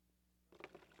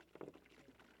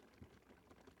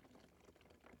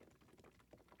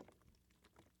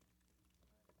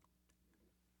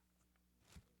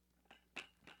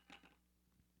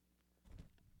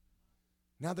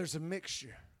 Now there's a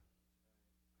mixture.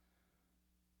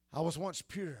 I was once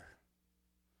pure,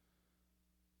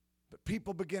 but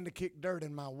people began to kick dirt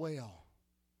in my well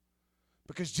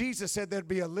because Jesus said there'd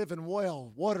be a living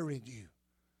well, water in you.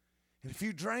 And if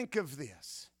you drank of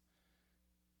this,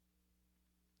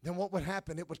 then what would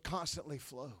happen? It would constantly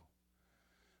flow.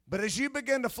 But as you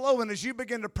begin to flow and as you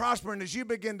begin to prosper and as you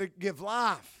begin to give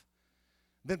life,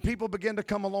 then people begin to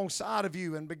come alongside of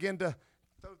you and begin to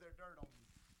throw their dirt on you.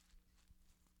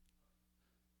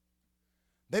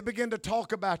 They begin to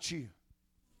talk about you.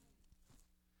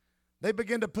 They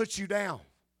begin to put you down.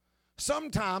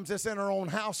 Sometimes it's in our own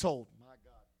household. My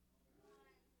God.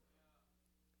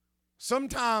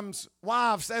 Sometimes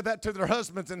wives say that to their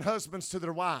husbands and husbands to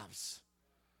their wives.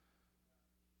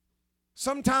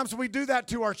 Sometimes we do that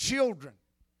to our children.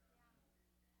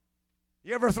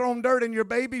 You ever thrown dirt in your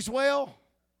baby's well?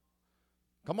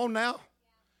 Come on now.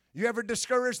 You ever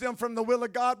discourage them from the will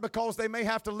of God because they may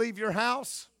have to leave your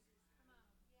house?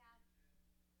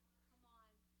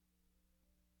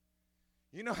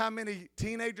 You know how many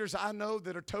teenagers I know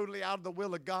that are totally out of the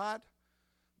will of God?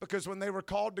 Because when they were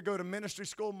called to go to ministry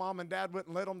school, mom and dad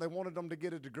wouldn't let them. They wanted them to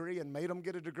get a degree and made them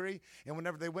get a degree. And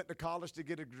whenever they went to college to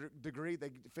get a degree,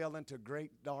 they fell into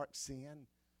great dark sin.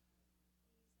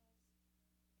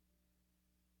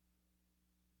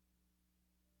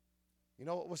 You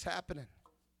know what was happening?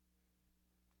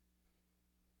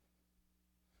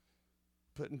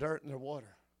 Putting dirt in their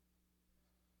water.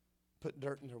 Putting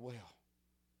dirt in their well.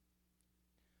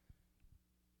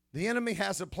 The enemy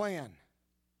has a plan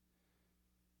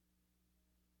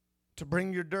to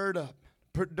bring your dirt up,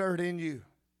 put dirt in you.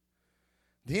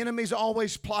 The enemy's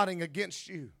always plotting against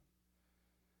you.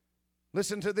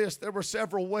 Listen to this. There were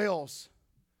several wells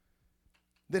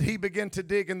that he began to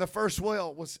dig, and the first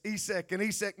well was Esek, and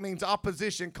Esek means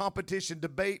opposition, competition,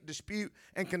 debate, dispute,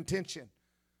 and contention.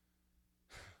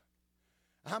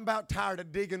 I'm about tired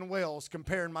of digging wells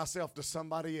comparing myself to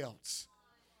somebody else.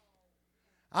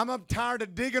 I'm tired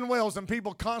of digging wells and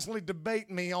people constantly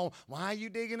debating me on, why are you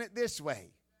digging it this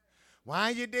way? Why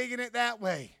are you digging it that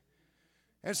way?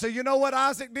 And so you know what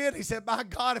Isaac did? He said, by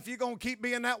God, if you're going to keep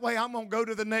being that way, I'm going to go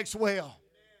to the next well.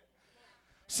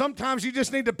 Sometimes you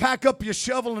just need to pack up your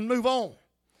shovel and move on.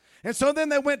 And so then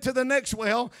they went to the next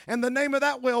well, and the name of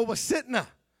that well was Sitnah.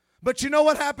 But you know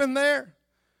what happened there?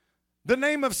 The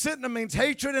name of Sitnah means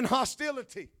hatred and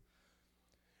hostility.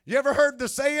 You ever heard the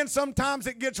saying, sometimes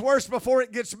it gets worse before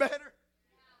it gets better?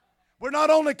 We're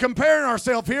not only comparing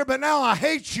ourselves here, but now I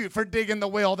hate you for digging the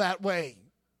well that way.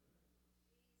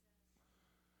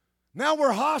 Now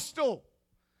we're hostile.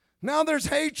 Now there's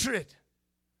hatred.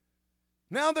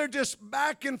 Now they're just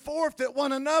back and forth at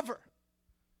one another.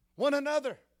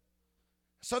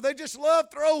 So they just love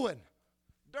throwing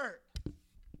dirt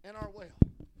in our well.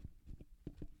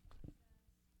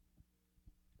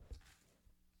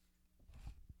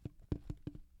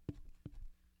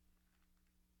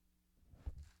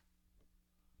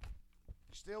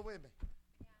 Still with me?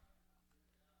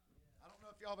 I don't know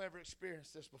if y'all have ever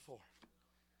experienced this before.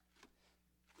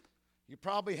 You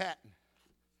probably hadn't.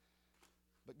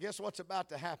 But guess what's about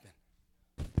to happen?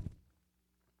 It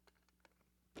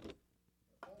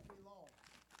won't be long.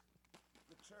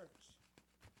 The church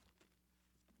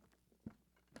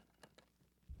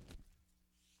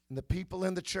and the people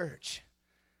in the church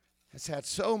has had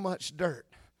so much dirt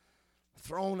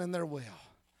thrown in their well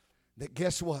that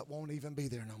guess what? Won't even be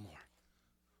there no more.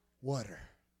 Water.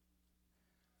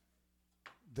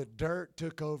 The dirt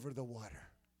took over the water.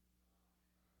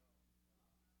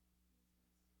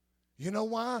 You know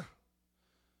why?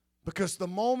 Because the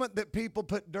moment that people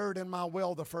put dirt in my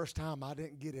well the first time, I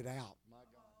didn't get it out. My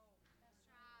God.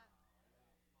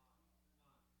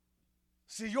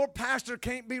 See, your pastor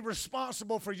can't be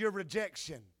responsible for your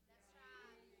rejection.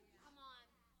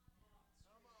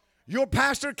 Your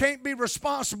pastor can't be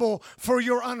responsible for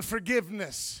your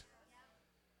unforgiveness.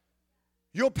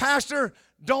 Your pastor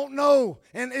don't know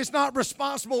and is not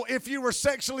responsible if you were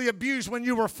sexually abused when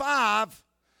you were 5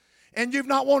 and you've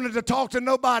not wanted to talk to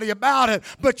nobody about it,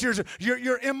 but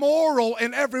you're immoral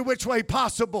in every which way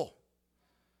possible.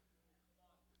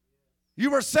 You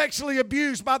were sexually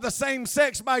abused by the same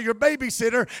sex by your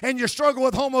babysitter and you struggle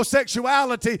with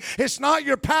homosexuality. It's not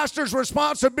your pastor's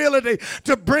responsibility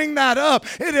to bring that up.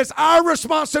 It is our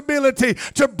responsibility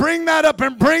to bring that up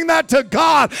and bring that to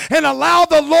God and allow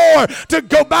the Lord to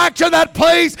go back to that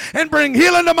place and bring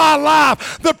healing to my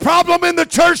life. The problem in the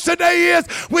church today is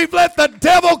we've let the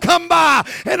devil come by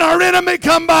and our enemy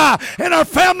come by and our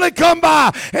family come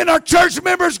by and our church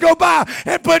members go by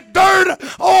and put dirt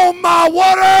on my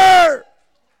water.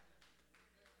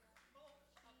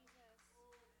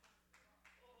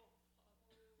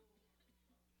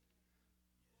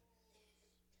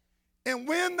 And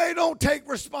when they don't take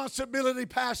responsibility,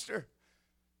 Pastor,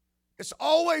 it's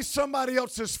always somebody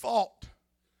else's fault.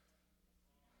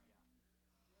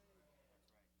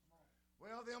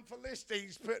 Well, them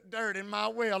Philistines put dirt in my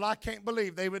well. I can't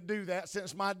believe they would do that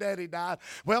since my daddy died.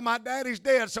 Well, my daddy's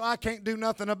dead, so I can't do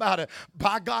nothing about it.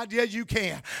 By God, yeah, you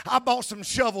can. I bought some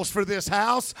shovels for this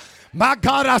house. My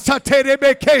God, I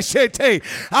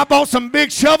bought some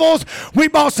big shovels. We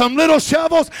bought some little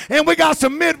shovels, and we got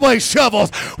some midway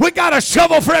shovels. We got a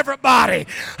shovel for everybody.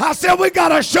 I said we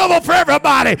got a shovel for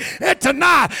everybody. And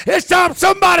tonight, it's time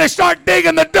somebody start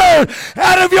digging the dirt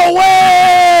out of your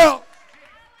well.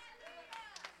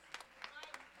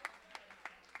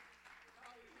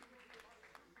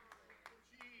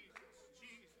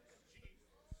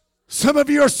 Some of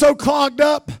you are so clogged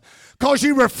up because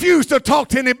you refused to talk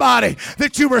to anybody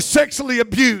that you were sexually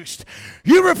abused.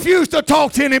 You refuse to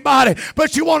talk to anybody,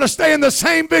 but you want to stay in the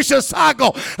same vicious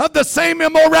cycle of the same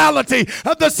immorality,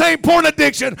 of the same porn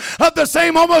addiction, of the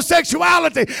same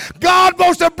homosexuality. God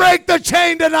wants to break the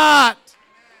chain tonight.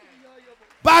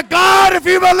 By God, if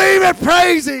you believe it,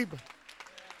 praise Him.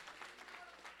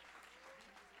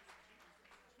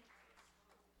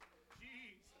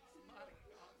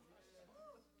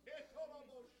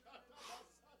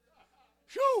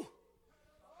 Shoo.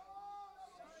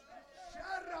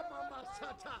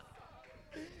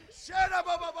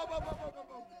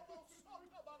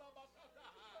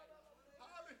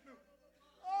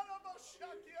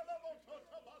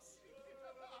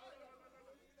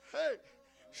 Hey.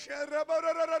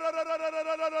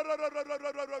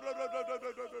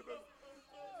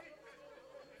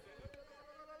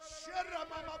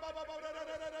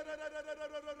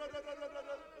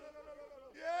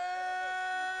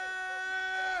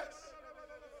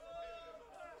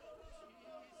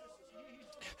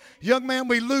 Young man,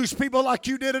 we lose people like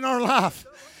you did in our life.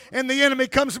 And the enemy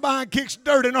comes by and kicks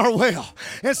dirt in our well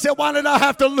and said, why did I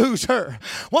have to lose her?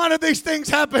 Why did these things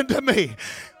happen to me?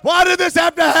 Why did this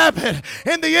have to happen?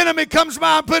 And the enemy comes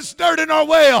by and puts dirt in our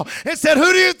well and said,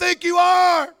 who do you think you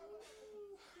are?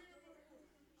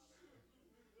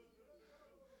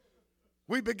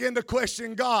 We begin to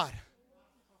question God.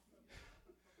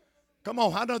 Come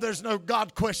on, I know there's no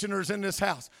God questioners in this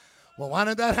house. Well, why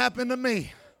did that happen to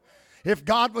me? If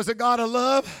God was a God of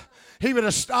love, He would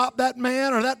have stopped that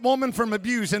man or that woman from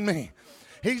abusing me.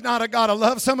 He's not a God of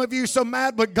love. Some of you so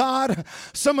mad with God.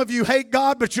 Some of you hate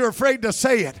God, but you're afraid to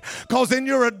say it. Because in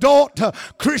your adult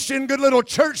Christian good little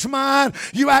church mind,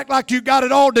 you act like you got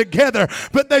it all together.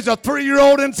 But there's a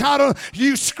 3-year-old inside of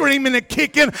you screaming and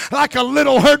kicking like a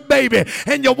little hurt baby.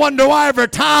 And you wonder why every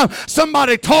time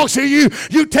somebody talks to you,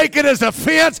 you take it as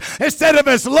offense instead of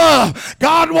as love.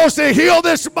 God wants to heal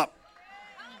this.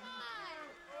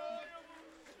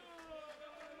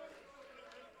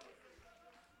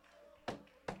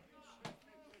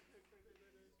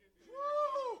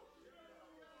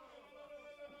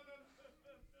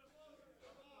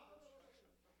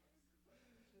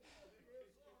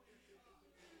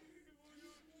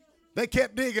 They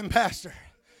kept digging, Pastor.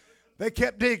 They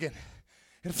kept digging.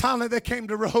 And finally they came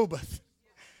to Rehoboth.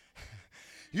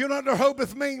 You know what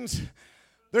Rehoboth means?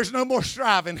 There's no more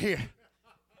striving here.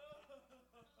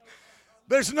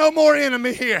 There's no more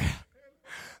enemy here.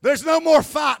 There's no more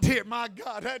fight here. My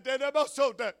God.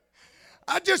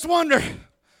 I just wonder,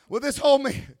 will this hold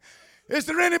me? Is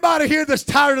there anybody here that's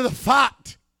tired of the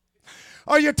fight?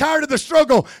 Are you tired of the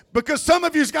struggle? Because some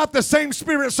of you's got the same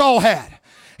spirit Saul had.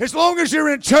 As long as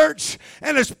you're in church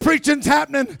and as preaching's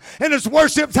happening and as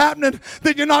worship's happening,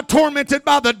 then you're not tormented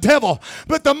by the devil.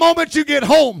 But the moment you get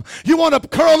home, you want to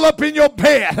curl up in your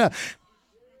bed.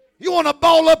 You want to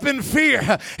ball up in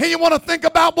fear. And you want to think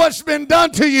about what's been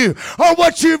done to you or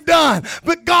what you've done.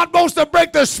 But God wants to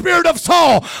break the spirit of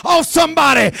Saul off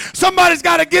somebody. Somebody's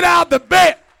got to get out of the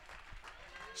bed.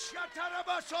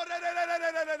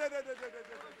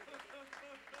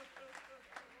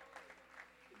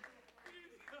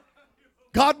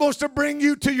 God wants to bring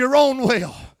you to your own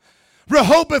well.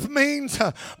 Rehoboth means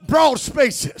broad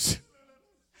spaces.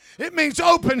 It means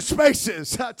open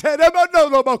spaces. God's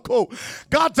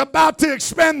about to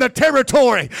expand the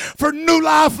territory for New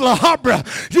Life La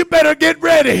Habra. You better get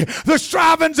ready. The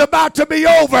striving's about to be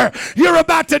over. You're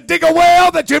about to dig a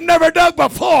well that you've never dug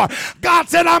before. God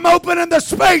said, I'm opening the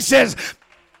spaces.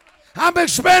 I'm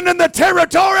expanding the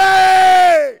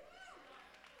territory.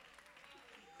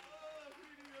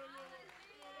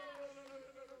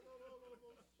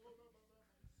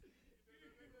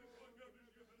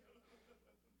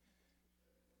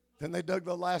 Then they dug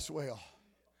the last well.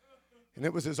 And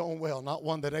it was his own well, not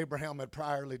one that Abraham had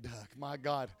priorly dug. My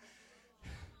God.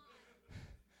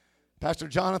 Pastor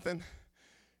Jonathan,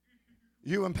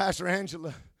 you and Pastor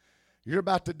Angela, you're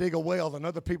about to dig a well, and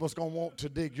other people's going to want to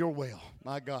dig your well.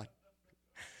 My God.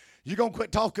 You're going to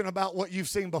quit talking about what you've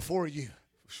seen before you.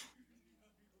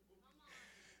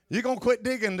 You're going to quit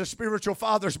digging the spiritual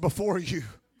fathers before you.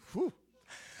 Whew.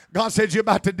 God said you're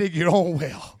about to dig your own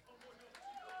well.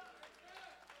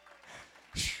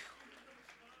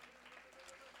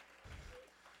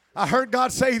 I heard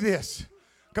God say this.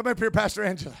 Come up here, Pastor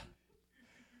Angela.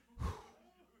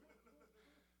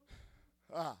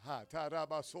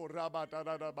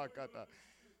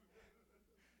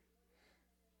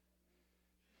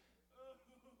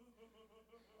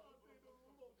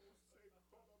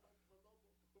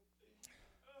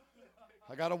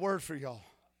 I got a word for y'all.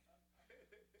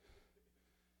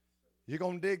 You're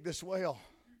going to dig this well.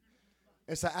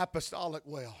 It's an apostolic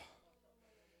well.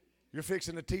 You're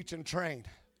fixing to teach and train.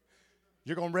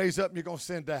 You're going to raise up and you're going to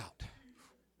send out.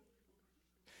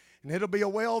 And it'll be a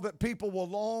well that people will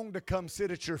long to come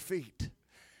sit at your feet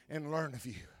and learn of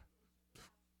you.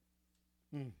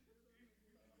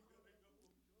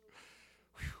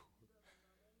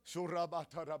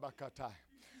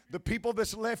 The people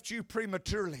that's left you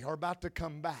prematurely are about to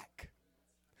come back.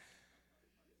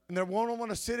 And they're going to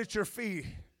want to sit at your feet.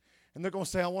 And they're going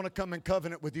to say, I want to come in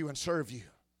covenant with you and serve you.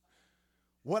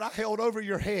 What I held over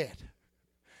your head,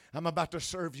 I'm about to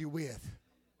serve you with.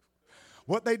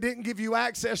 What they didn't give you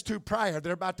access to prior,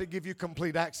 they're about to give you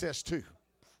complete access to.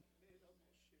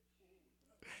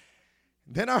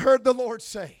 Then I heard the Lord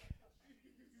say,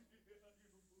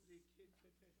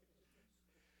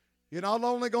 you're not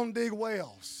only going to dig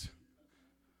wells,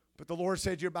 but the Lord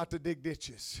said you're about to dig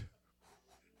ditches.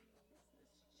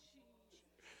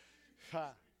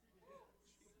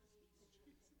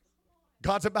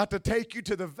 God's about to take you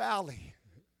to the valley.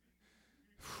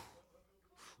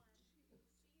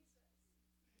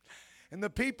 And the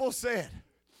people said,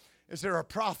 is there a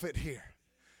prophet here?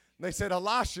 And they said,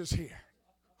 Elisha's here.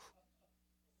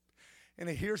 And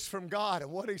he hears from God,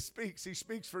 and what he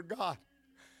speaks for God.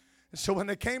 And so when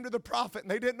they came to the prophet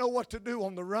and they didn't know what to do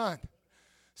on the run,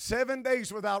 7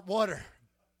 days without water,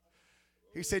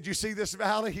 he said, you see this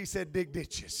valley? He said, dig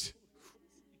ditches.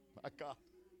 My God.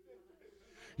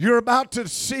 You're about to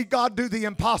see God do the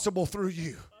impossible through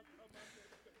you.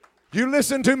 You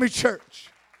listen to me, church.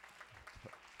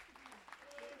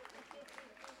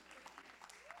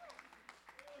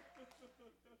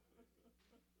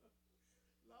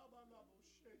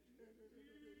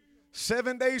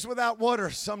 Seven days without water,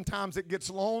 sometimes it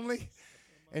gets lonely.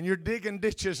 And you're digging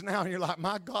ditches now, and you're like,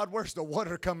 my God, where's the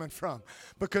water coming from?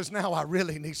 Because now I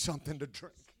really need something to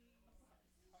drink.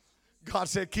 God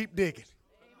said, keep digging.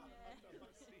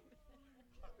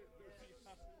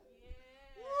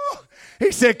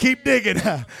 He said, keep digging.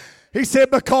 He said,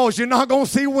 because you're not going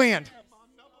to see wind.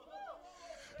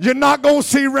 You're not going to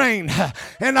see rain.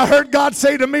 And I heard God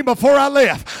say to me before I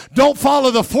left, don't follow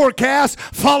the forecast,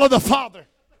 follow the Father.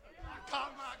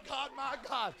 My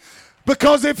God.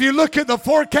 Because if you look at the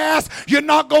forecast, you're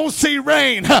not going to see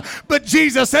rain. But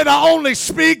Jesus said, I only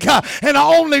speak and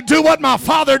I only do what my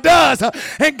Father does.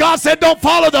 And God said, don't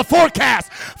follow the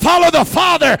forecast. Follow the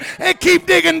Father and keep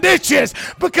digging ditches.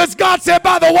 Because God said,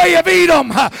 by the way of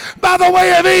Edom,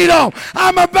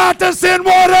 I'm about to send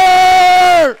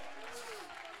water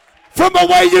from a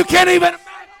way you can't even imagine.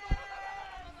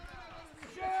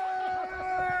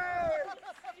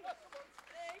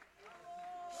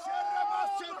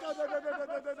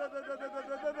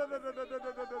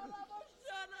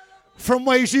 From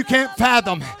ways you can't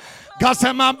fathom. God said,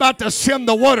 I'm about to send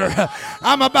the water.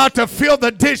 I'm about to fill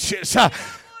the ditches.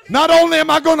 Not only am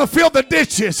I going to fill the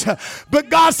ditches, but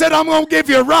God said, I'm going to give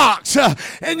you rocks,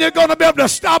 and you're going to be able to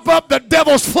stop up the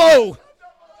devil's flow.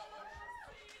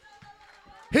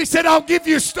 He said, I'll give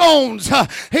you stones.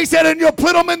 He said, and you'll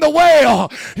put them in the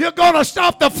well. You're going to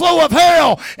stop the flow of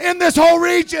hell in this whole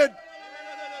region.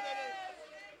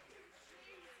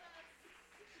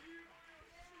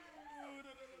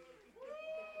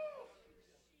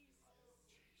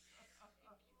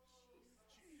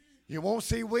 You won't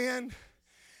see wind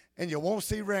and you won't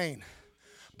see rain.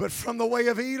 But from the way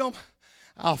of Edom,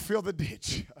 I'll fill the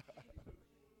ditch.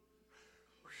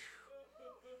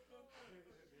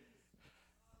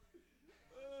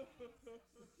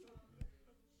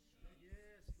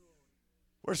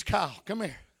 Where's Kyle? Come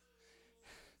here.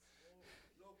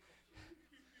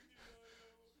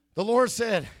 The Lord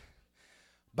said,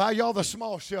 buy y'all the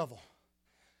small shovel.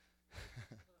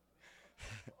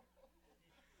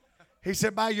 He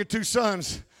said, buy your two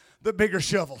sons the bigger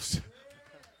shovels.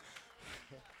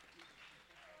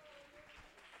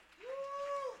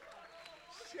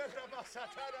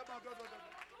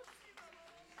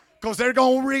 Because they're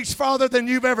going to reach farther than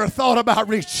you've ever thought about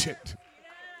reaching.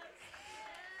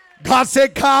 God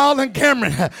said, Kyle and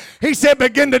Cameron, he said,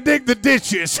 begin to dig the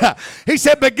ditches. He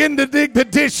said, begin to dig the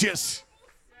ditches.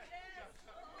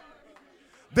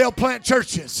 They'll plant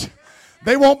churches.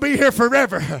 They won't be here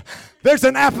forever. There's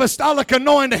an apostolic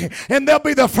anointing, and they'll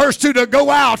be the first two to go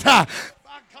out. My God,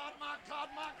 my God,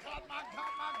 my God, my God,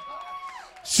 my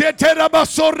God.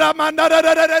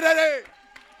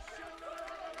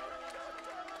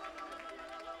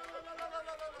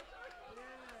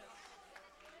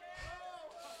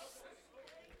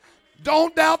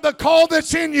 Don't doubt the call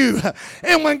that's in you.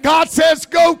 And when God says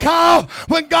go, Kyle,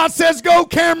 when God says go,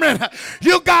 Cameron,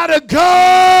 you got to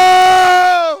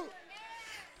go.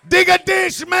 Dig a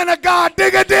ditch, man of God.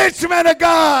 Dig a ditch, man of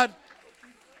God.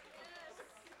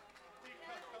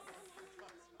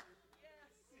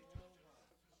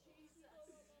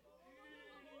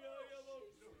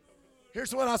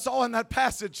 Here's what I saw in that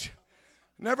passage.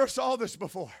 Never saw this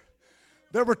before.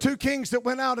 There were two kings that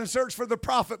went out and searched for the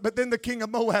prophet, but then the king of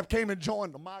Moab came and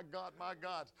joined them. My God, my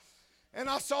God. And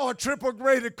I saw a triple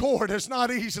braided cord that's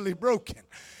not easily broken.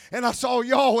 And I saw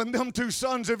y'all and them two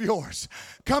sons of yours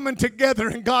coming together,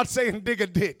 and God saying, dig a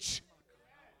ditch.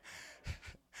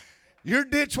 Your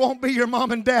ditch won't be your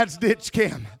mom and dad's ditch,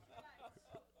 Cam.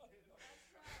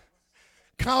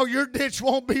 Kyle, your ditch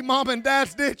won't be mom and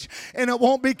dad's ditch, and it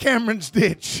won't be Cameron's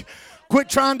ditch. Quit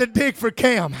trying to dig for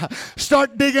Cam.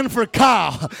 Start digging for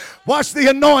Kyle. Watch the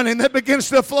anointing that begins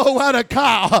to flow out of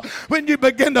Kyle. When you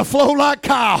begin to flow like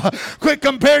Kyle, quit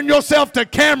comparing yourself to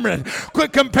Cameron.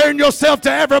 Quit comparing yourself to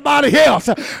everybody else.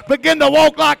 Begin to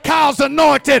walk like Kyle's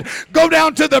anointed. Go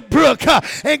down to the brook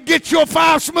and get your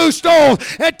 5 smooth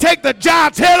stones and take the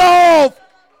giant's head off.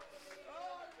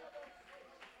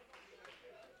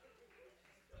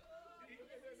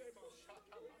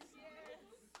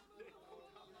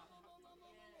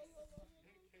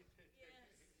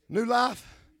 New Life.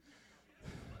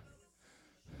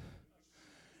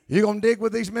 You going to dig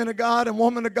with these men of God and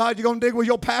women of God? You going to dig with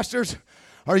your pastors?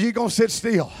 Or are you going to sit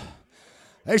still?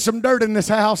 There's some dirt in this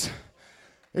house.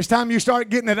 It's time you start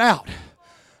getting it out.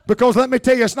 Because let me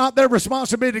tell you, it's not their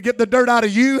responsibility to get the dirt out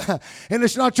of you, and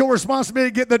it's not your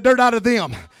responsibility to get the dirt out of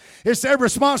them. It's their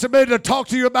responsibility to talk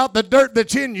to you about the dirt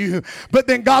that's in you. But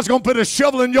then God's going to put a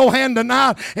shovel in your hand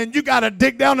tonight, and you got to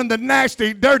dig down in the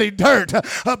nasty, dirty dirt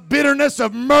of bitterness,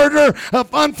 of murder,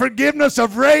 of unforgiveness,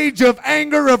 of rage, of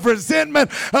anger, of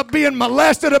resentment, of being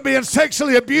molested, of being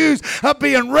sexually abused, of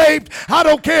being raped. I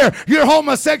don't care. Your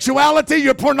homosexuality,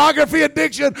 your pornography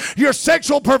addiction, your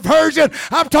sexual perversion.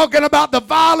 I'm talking about the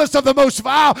vilest of the most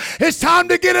vile. It's time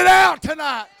to get it out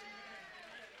tonight.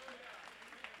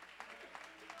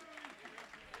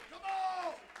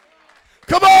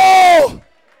 Come on!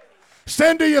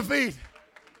 Stand to your feet.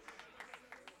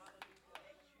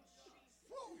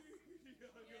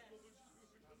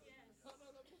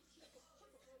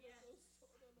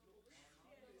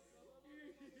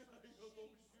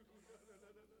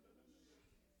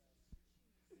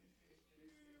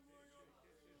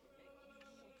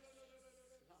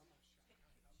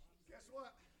 Guess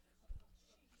what?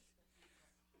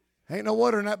 Ain't no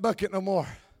water in that bucket no more.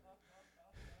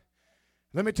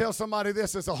 Let me tell somebody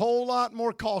this. It's a whole lot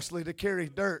more costly to carry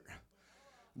dirt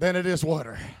than it is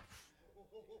water.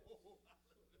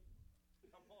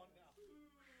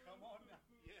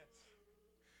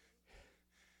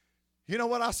 You know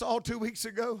what I saw 2 weeks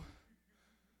ago?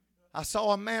 I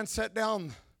saw a man set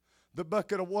down the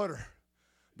bucket of water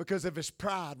because of his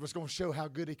pride was going to show how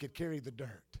good he could carry the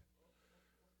dirt.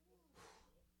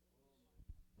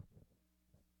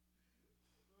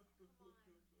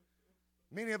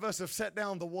 Many of us have set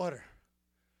down the water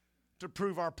to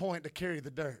prove our point, to carry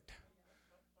the dirt.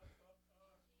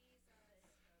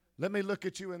 Let me look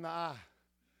at you in the eye.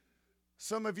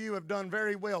 Some of you have done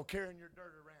very well carrying your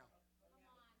dirt around.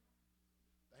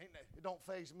 It don't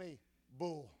faze me.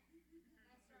 Bull.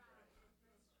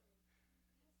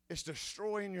 It's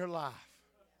destroying your life.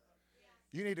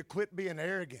 You need to quit being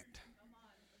arrogant.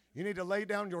 You need to lay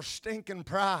down your stinking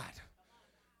pride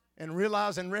and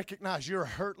realize and recognize you're a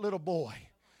hurt little boy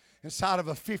inside of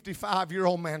a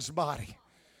 55-year-old man's body.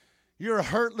 You're a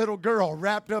hurt little girl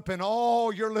wrapped up in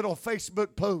all your little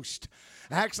Facebook posts.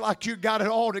 Acts like you got it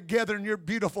all together and you're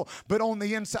beautiful. But on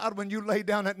the inside when you lay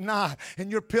down at night and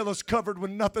your pillow's covered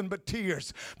with nothing but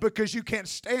tears because you can't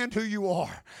stand who you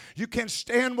are. You can't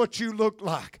stand what you look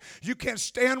like. You can't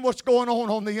stand what's going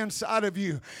on the inside of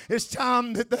you. It's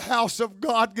time that the house of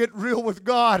God get real with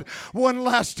God one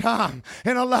last time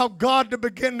and allow God to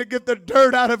begin to get the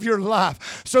dirt out of your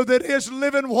life so that His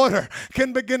living water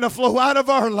can begin to flow out of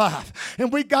our life.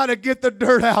 And we got to get the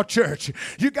dirt out, church.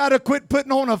 You got to quit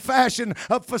putting on a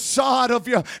facade of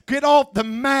you. Get off the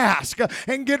mask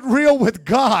and get real with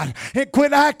God and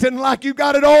quit acting like you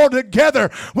got it all together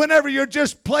whenever you're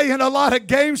just playing a lot of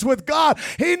games with God.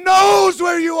 He knows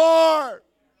where you are.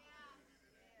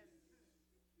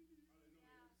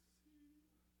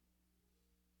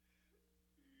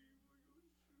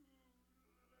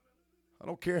 I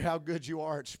don't care how good you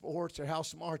are at sports or how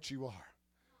smart you are.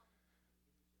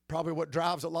 Probably what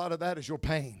drives a lot of that is your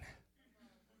pain.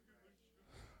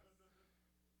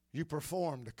 You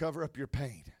perform to cover up your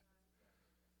pain.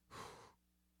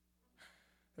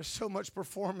 There's so much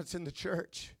performance in the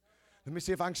church. Let me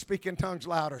see if I can speak in tongues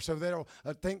louder so they'll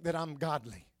think that I'm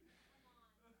godly.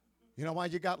 You know why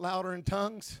you got louder in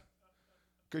tongues?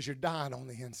 Because you're dying on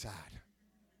the inside.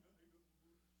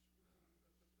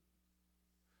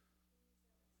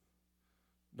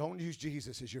 Don't use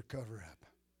Jesus as your cover-up.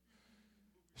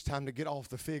 It's time to get off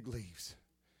the fig leaves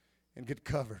and get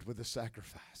covered with the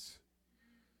sacrifice.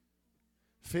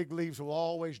 Fig leaves will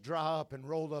always dry up and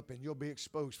roll up, and you'll be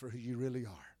exposed for who you really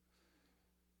are.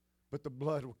 But the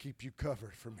blood will keep you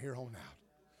covered from here on out.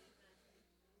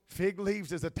 Fig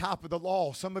leaves is the top of the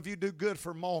law. Some of you do good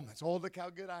for moments. Oh, look how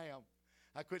good I am.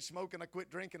 I quit smoking, I quit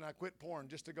drinking, I quit pouring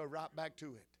just to go right back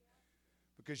to it.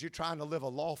 Because you're trying to live a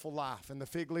lawful life, and the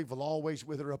fig leaf will always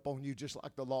wither up on you just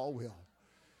like the law will.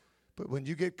 But when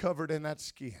you get covered in that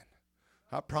skin,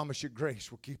 I promise you grace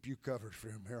will keep you covered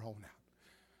from here on out.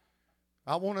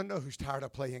 I want to know who's tired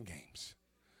of playing games.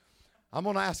 I'm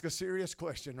going to ask a serious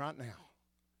question right now.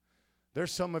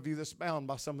 There's some of you that's bound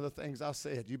by some of the things I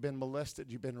said. You've been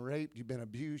molested, you've been raped, you've been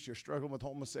abused, you're struggling with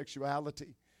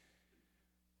homosexuality.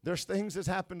 There's things that's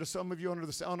happened to some of you under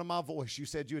the sound of my voice. You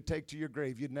said you would take to your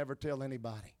grave. You'd never tell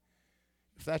anybody.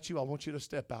 If that's you, I want you to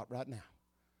step out right now.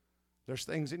 There's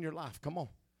things in your life, come on,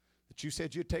 that you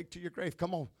said you'd take to your grave.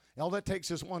 Come on. All that takes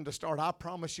is one to start. I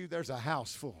promise you there's a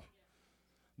house full.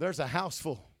 There's a house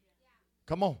full.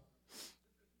 Come on.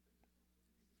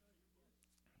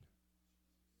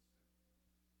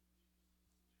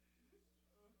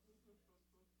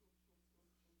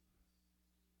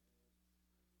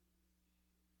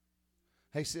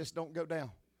 Hey, sis, don't go down.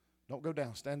 Don't go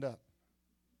down. Stand up.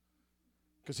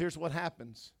 Because here's what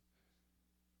happens.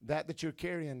 That you're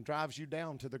carrying drives you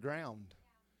down to the ground.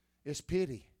 It's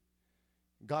pity.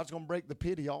 God's going to break the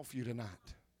pity off you tonight.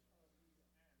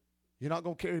 You're not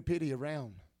going to carry pity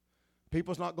around.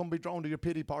 People's not going to be drawn to your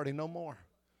pity party no more.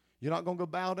 You're not going to go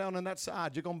bow down on that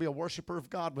side. You're going to be a worshiper of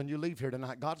God when you leave here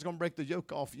tonight. God's going to break the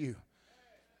yoke off you.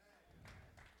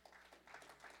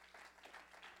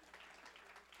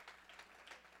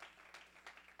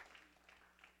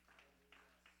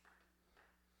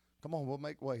 Come on, we'll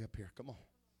make way up here. Come on.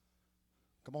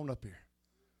 Come on up here.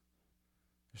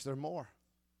 Is there more?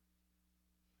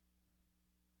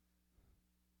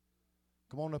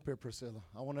 Come on up here, Priscilla.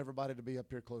 I want everybody to be up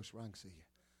here close where I can see you.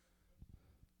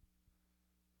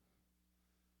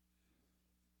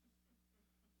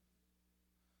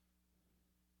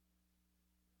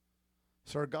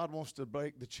 Sir, God wants to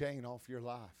break the chain off your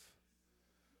life,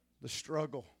 the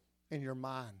struggle in your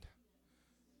mind.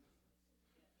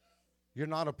 You're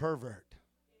not a pervert.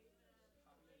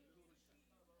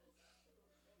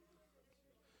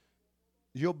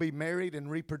 You'll be married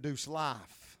and reproduce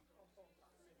life.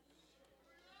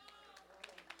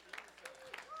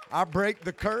 I break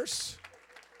the curse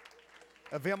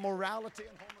of immorality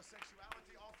and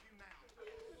homosexuality off you now.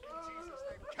 In Jesus'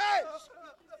 name. Case!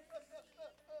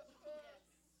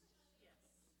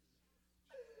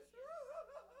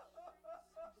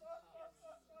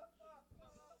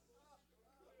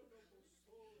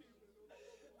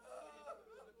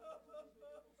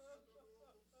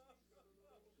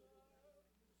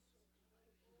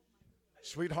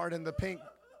 Sweetheart in the pink,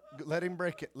 let him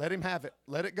break it. Let him have it.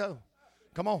 Let it go.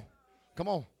 Come on. Come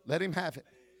on. Let him have it.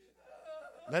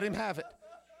 Let him have it.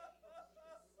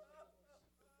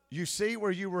 You see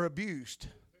where you were abused.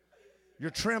 You're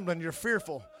trembling. You're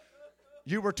fearful.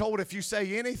 You were told if you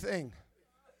say anything,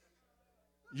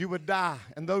 you would die.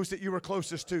 And those that you were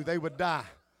closest to, they would die.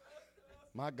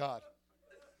 My God.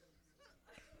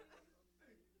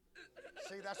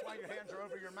 See, that's why your hands are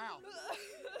over your mouth.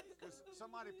 Because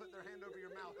somebody put their hand over your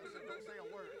mouth and said, don't say a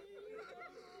word.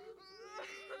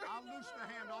 I loose the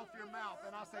hand off your mouth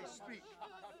and I say, speak.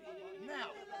 Now.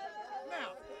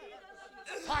 Now.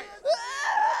 Tight.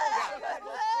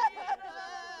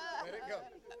 Let it go.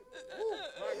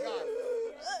 My God.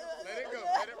 Let it go.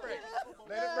 Let it break.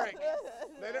 Let it break.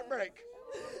 Let it break. Let it break.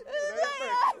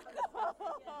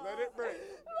 Let it break.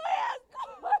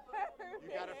 You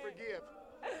got to forgive.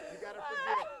 You got to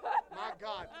forgive. My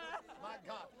God. My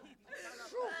God.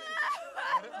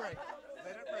 Let it break.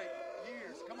 Let it break.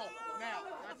 Years. Come on. Now.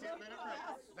 That's it. Let it break.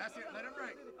 That's it. Let it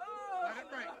break. Let it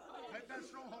break. Let that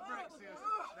stronghold break, sis.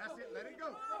 That's it. Let it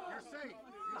go. You're safe.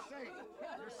 You're safe.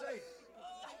 You're safe.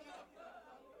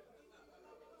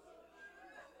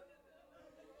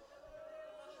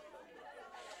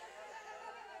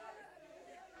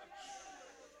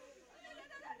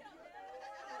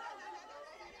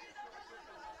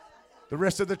 The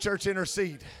rest of the church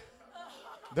intercede.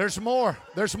 There's more.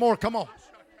 There's more. Come on.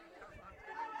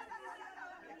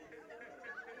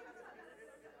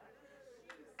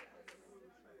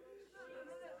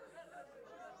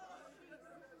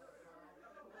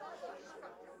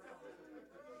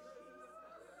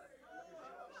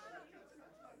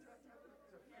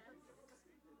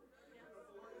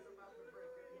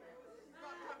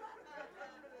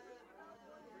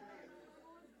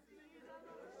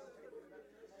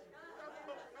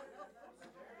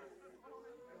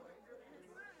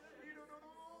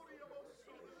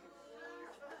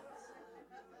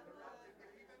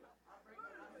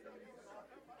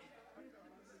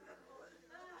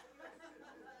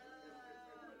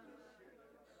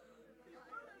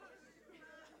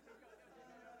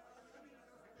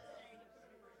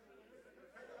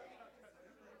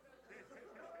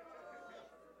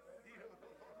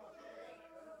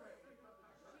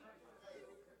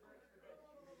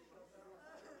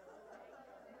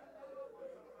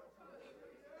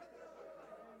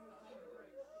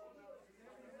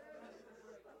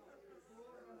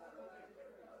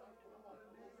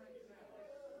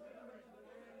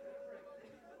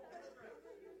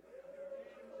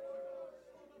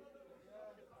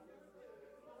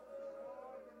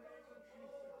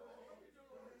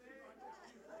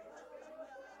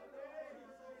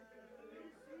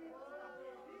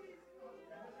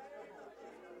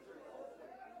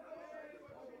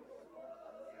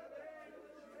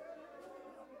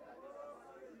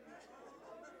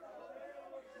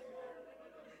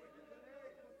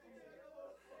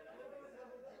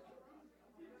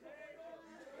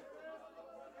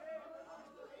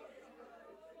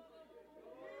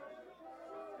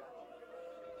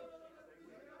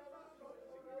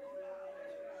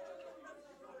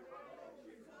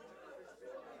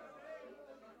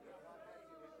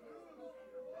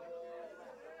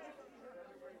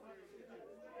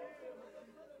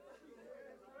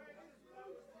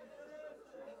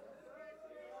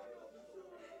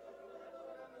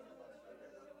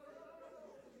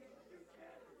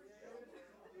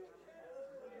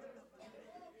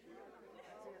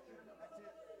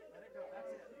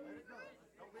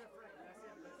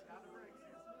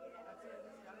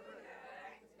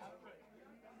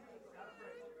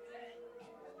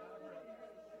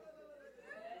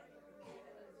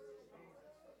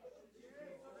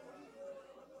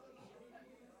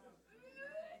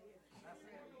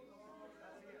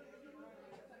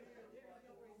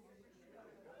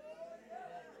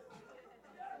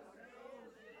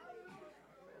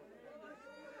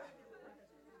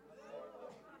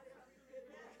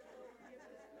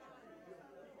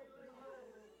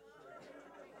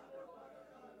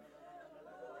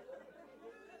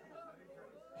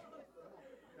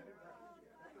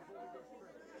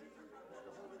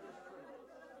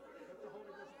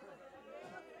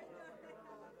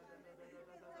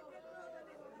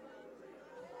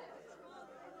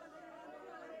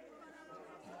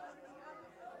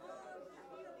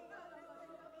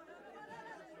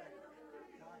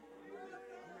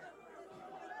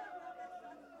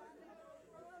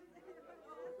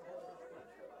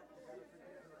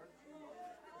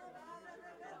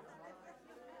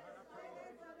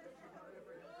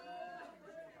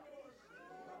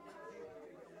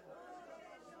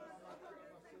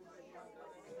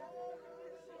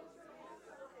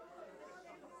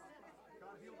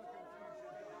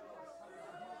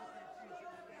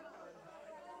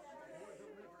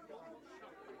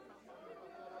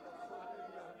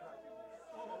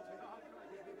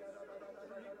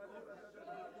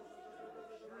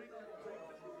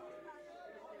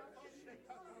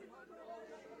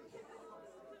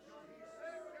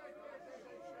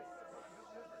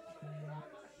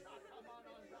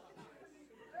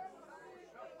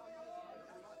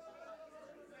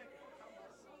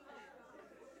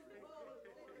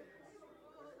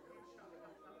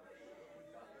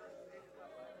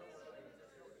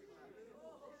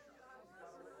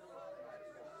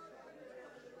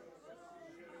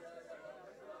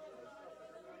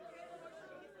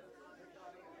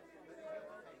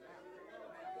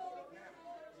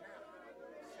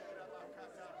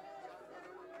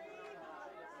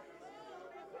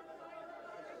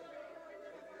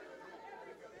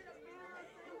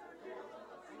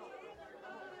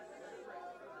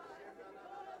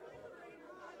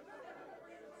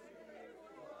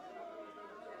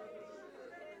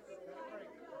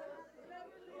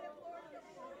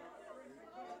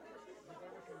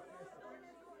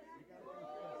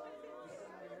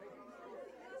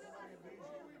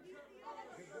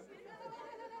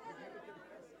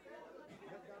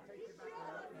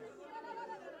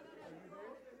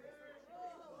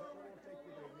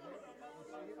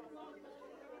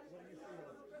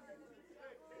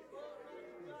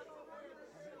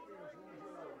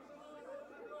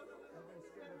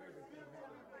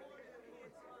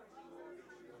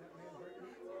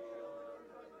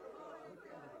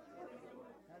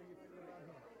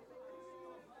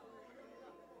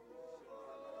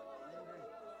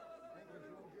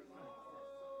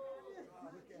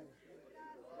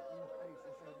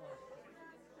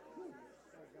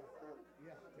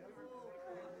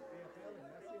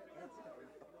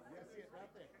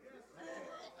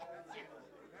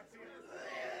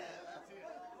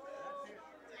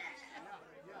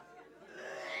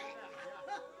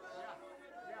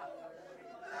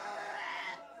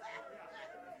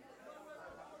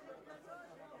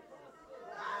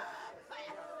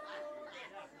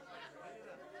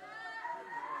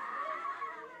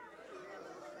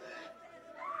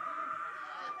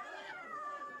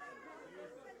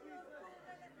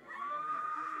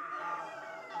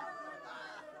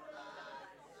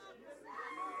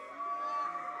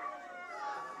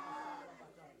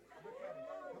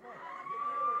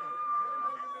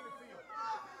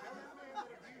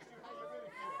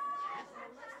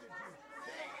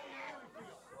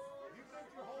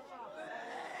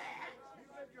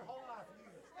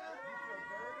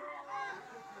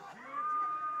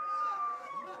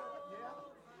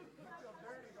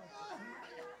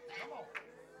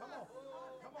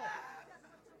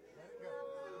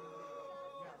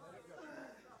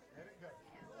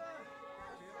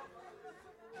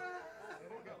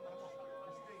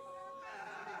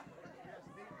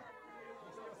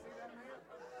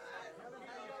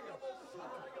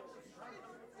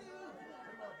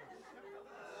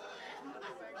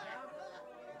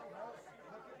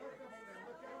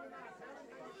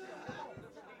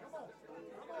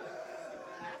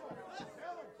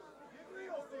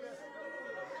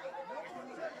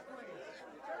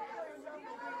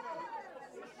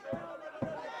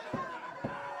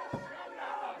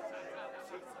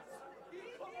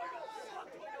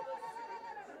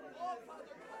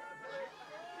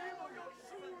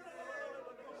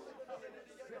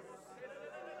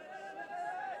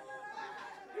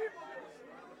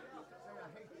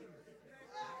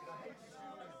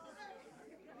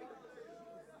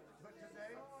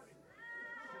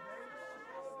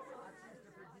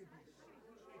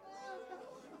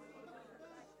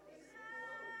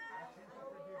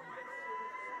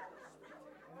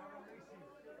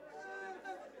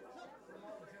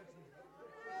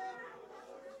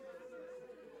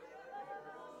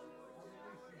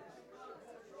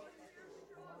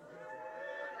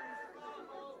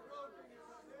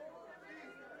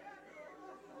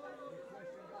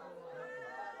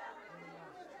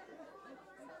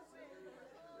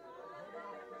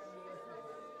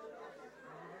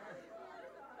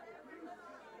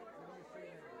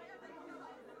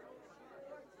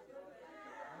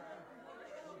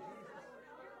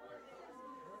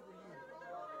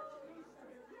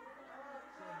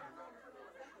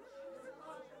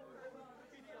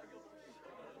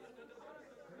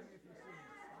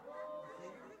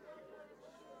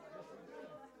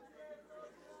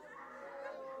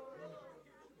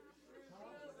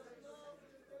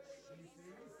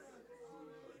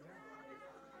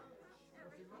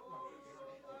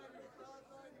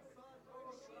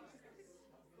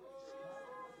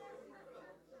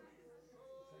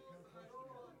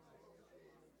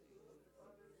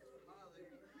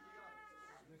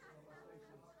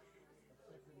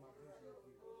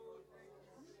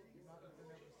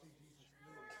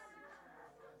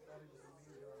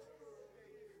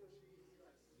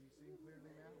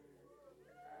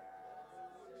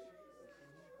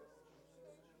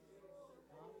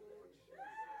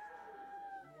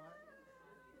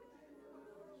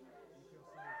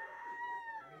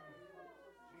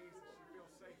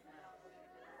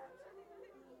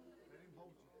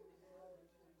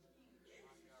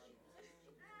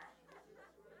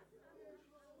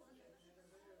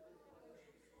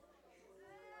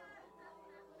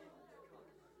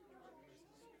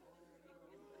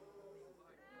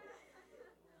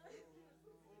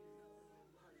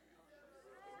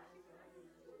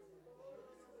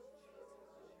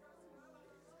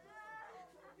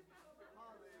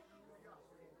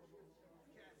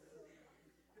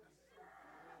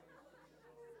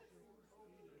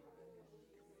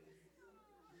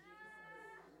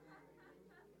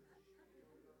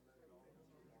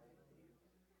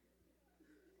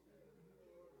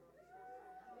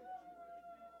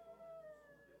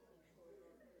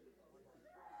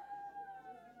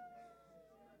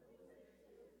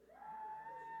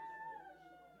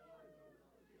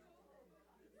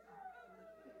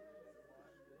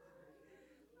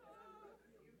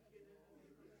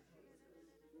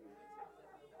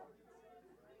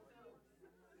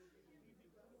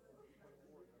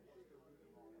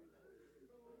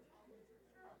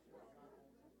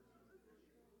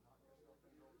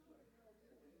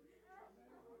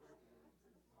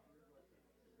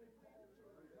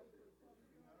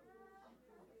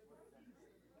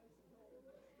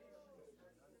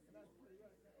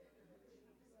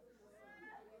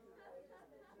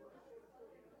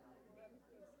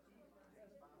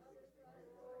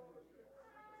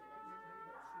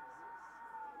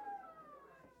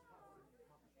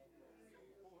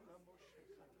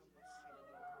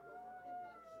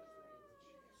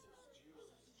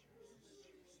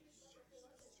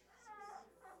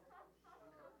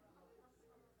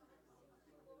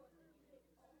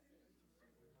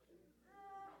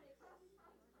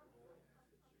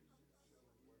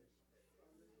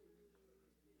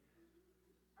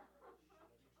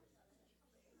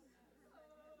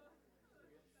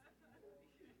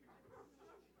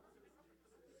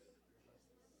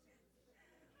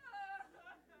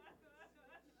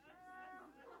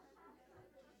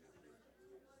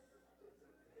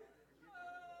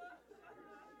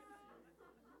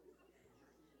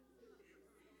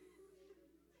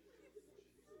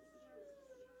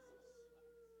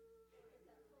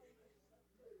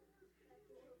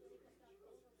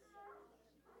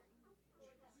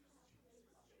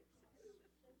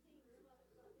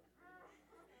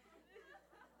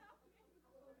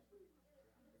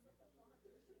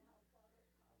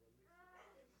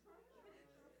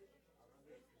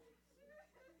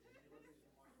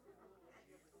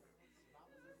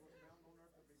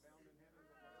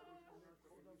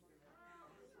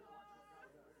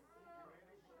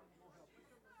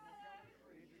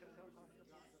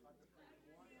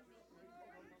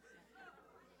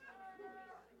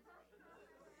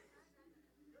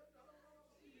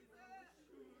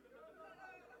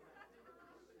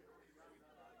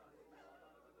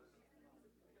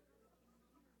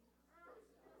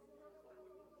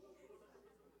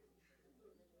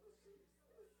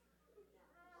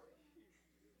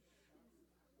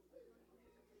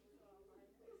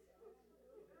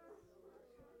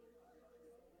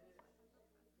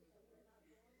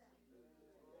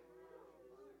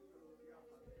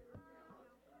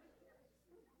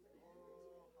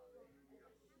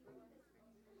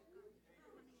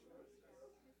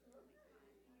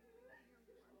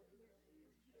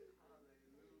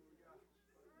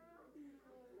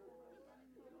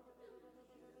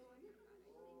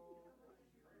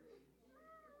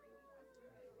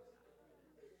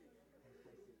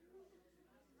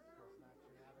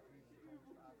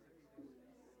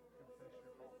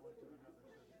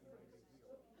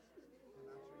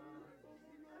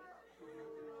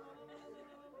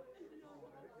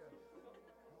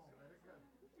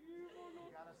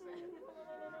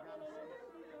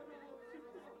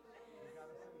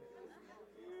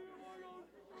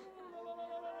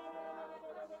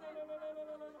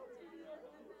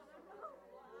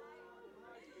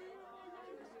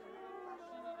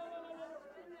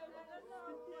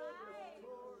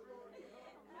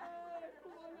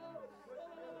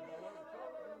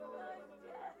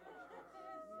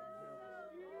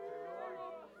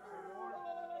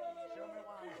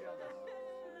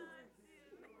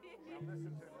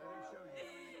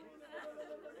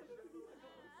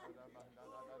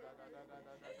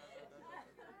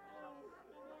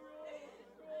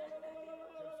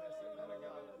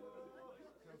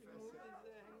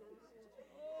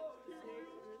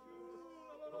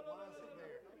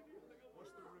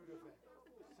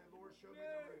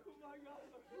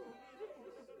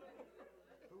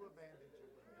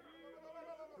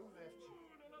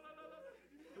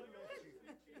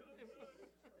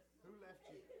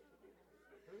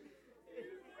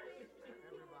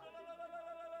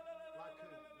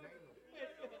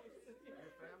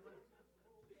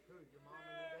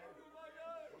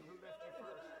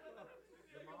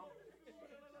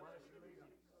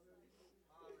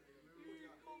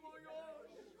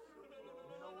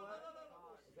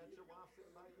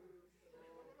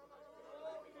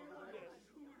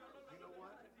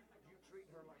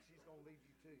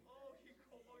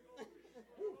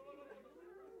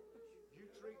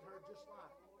 just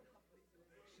like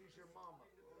she's your mama.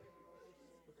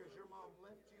 Because your mom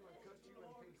left you and cut you in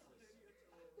pieces.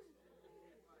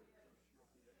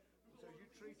 So you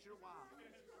treat your wife.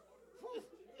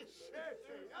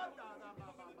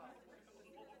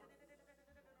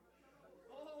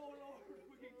 Oh Lord,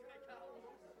 we take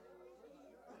out.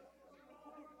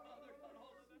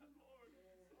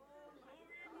 Lord, Father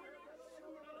God, all of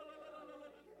that,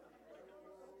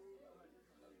 Lord.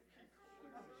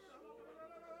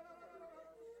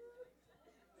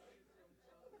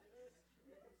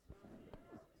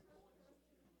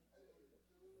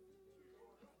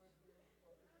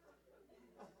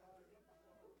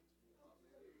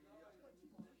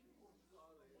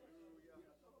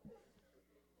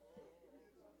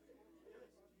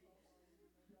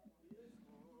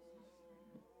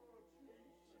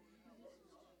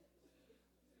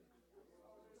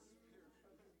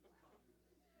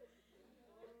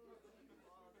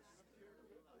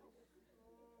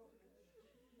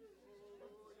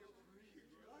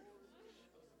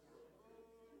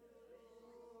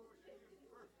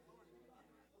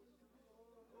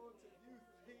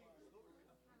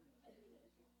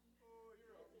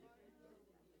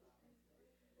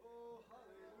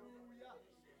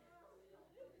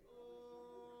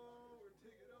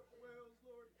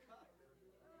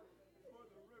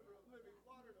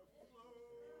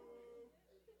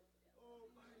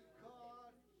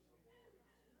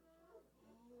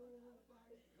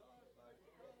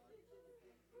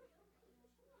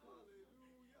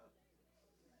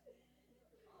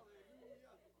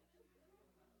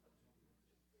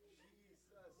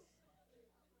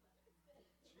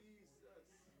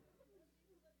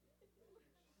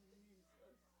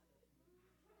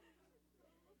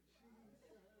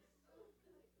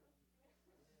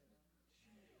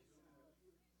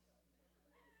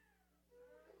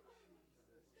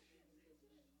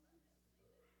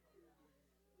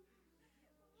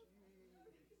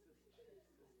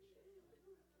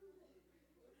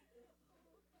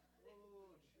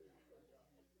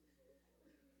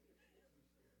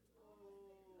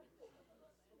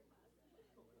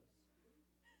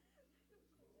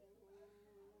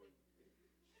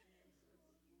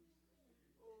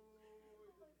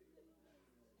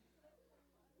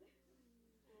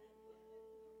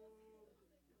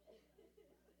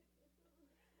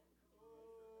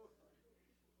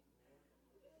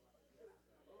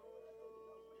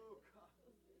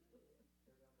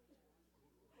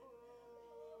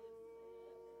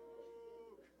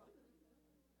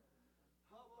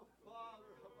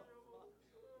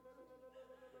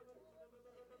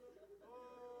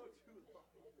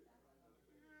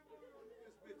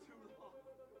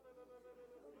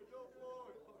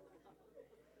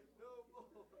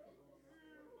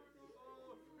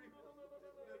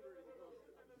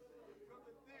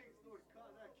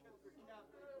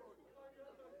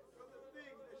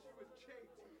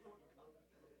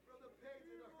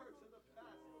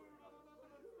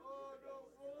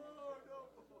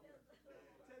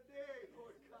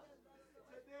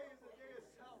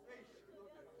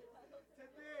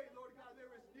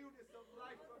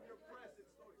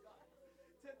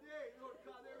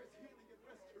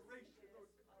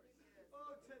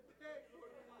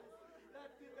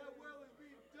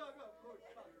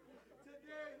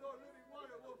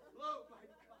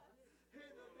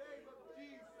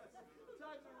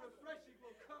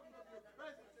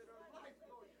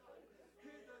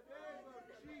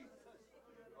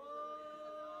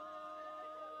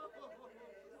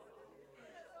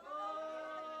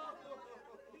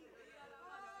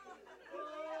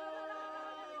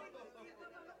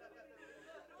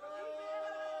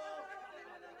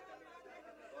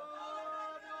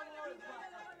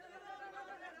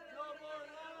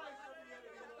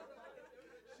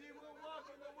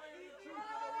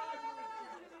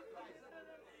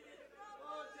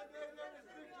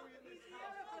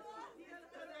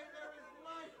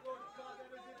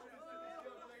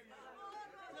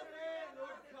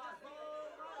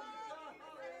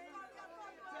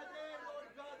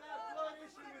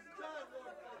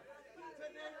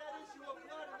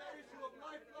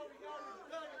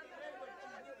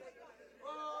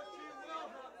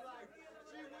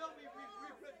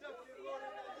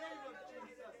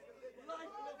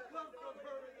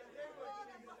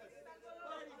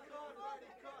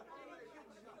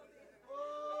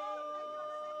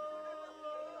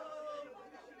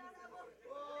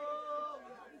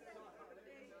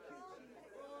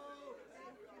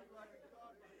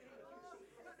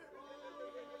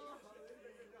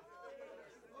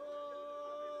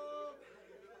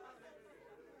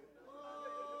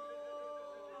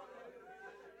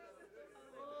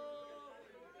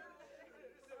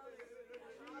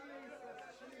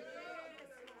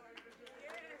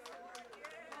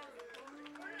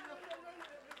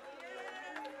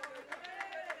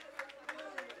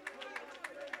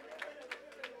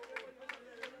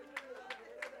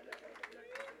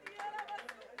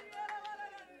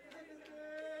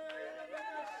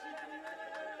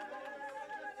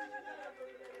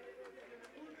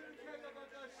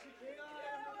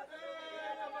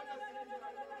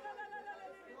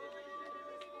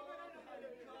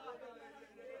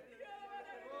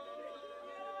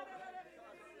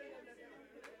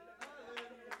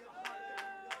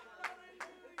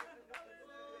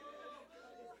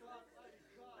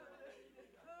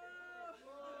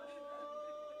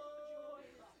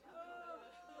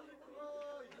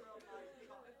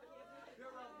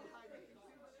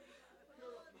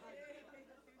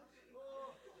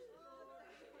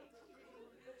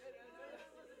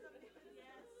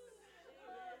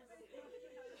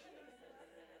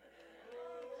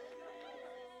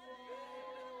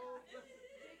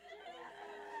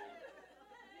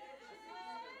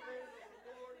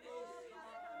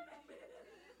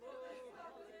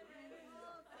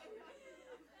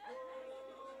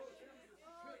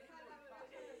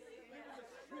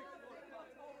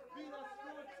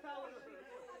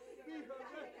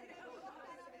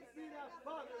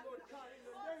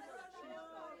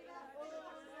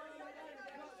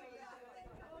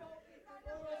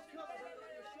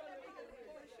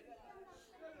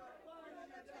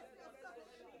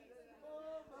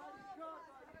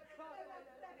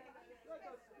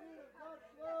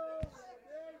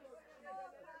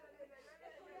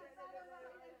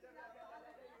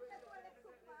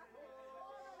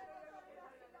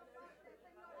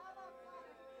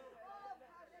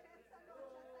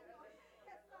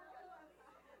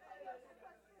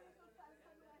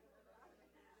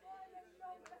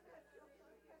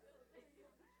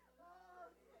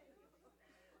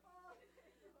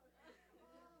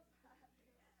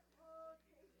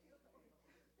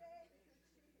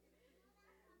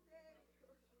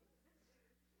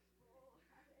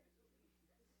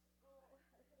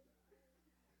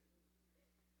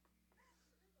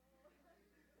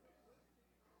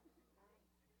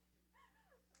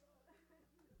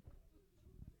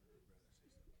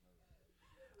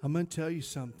 I'm going to tell you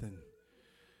something.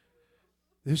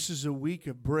 This is a week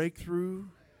of breakthrough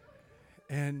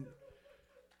and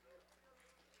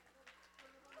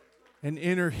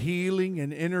inner healing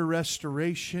and inner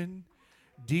restoration.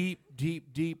 Deep,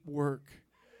 deep, deep work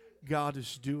God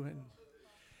is doing.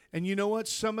 And you know what?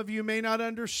 Some of you may not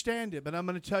understand it, but I'm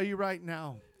going to tell you right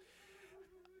now.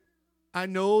 I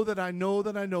know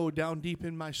down deep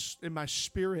in my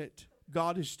spirit,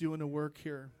 God is doing a work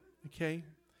here. Okay?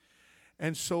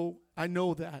 And so I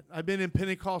know that. I've been in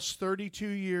Pentecost 32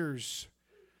 years,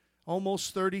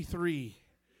 almost 33.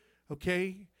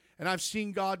 Okay? And I've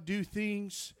seen God do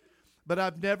things, but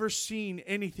I've never seen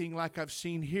anything like I've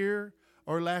seen here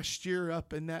or last year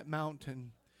up in that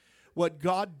mountain. What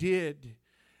God did,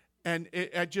 and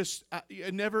I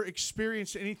never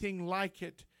experienced anything like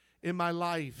it in my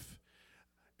life.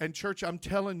 And church, I'm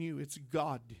telling you, it's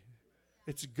God.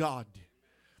 It's God.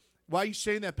 Why are you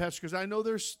saying that, Pastor? Because I know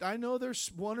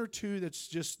there's one or two that's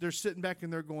just, they're sitting back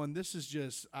and they're going, this is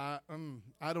just, I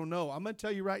don't know. I'm going to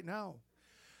tell you right now.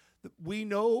 We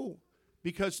know,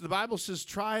 because the Bible says,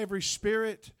 try every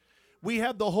spirit. We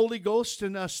have the Holy Ghost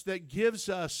in us that gives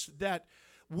us that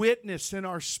witness in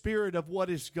our spirit of what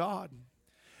is God.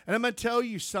 And I'm going to tell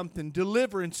you something.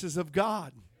 Deliverance is of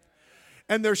God.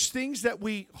 And there's things that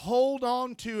we hold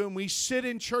on to and we sit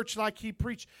in church like he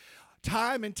preached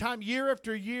time and time, year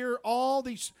after year, all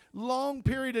these long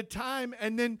period of time.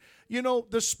 And then,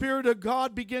 the Spirit of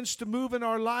God begins to move in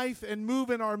our life and move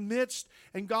in our midst.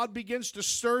 And God begins to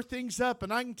stir things up.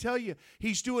 And I can tell you,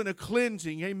 he's doing a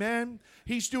cleansing. Amen.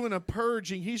 He's doing a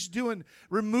purging. He's doing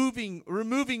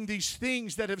removing these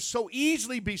things that have so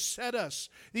easily beset us.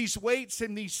 These weights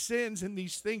and these sins and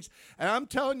these things. And I'm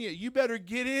telling you, you better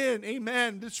get in.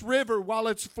 Amen. This river while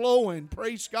it's flowing.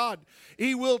 Praise God.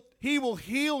 He will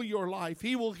heal your life.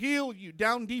 He will heal you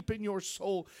down deep in your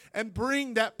soul and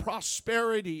bring that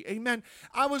prosperity. Amen.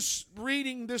 I was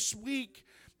reading this week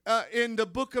in the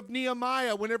book of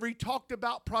Nehemiah, whenever he talked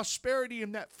about prosperity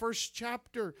in that first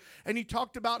chapter, and he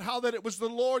talked about how that it was the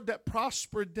Lord that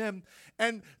prospered them.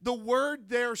 And the word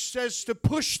there says to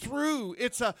push through.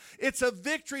 It's a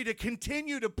victory to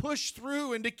continue to push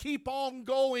through and to keep on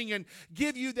going and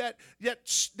give you that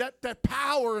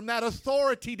power and that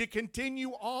authority to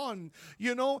continue on.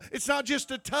 It's not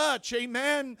just a touch,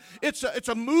 amen. It's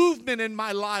a movement in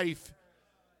my life.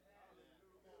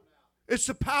 It's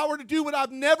the power to do what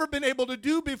I've never been able to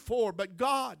do before. But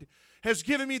God has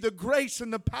given me the grace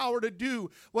and the power to do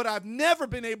what I've never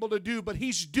been able to do. But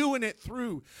he's doing it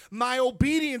through my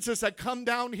obedience as I come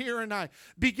down here and I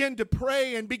begin to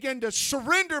pray and begin to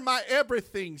surrender my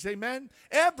everythings. Amen?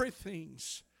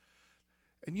 Everythings.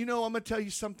 And I'm going to tell you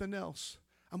something else.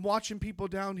 I'm watching people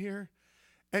down here.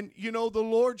 And the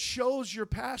Lord shows your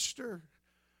pastor.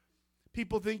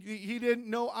 People think he didn't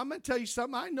know. I'm going to tell you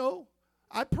something. I know.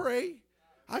 I pray.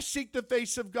 I seek the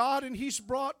face of God, and he's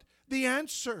brought the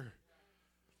answer.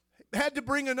 Had to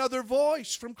bring another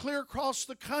voice from clear across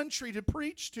the country to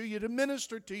preach to you, to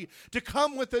minister to you, to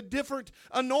come with a different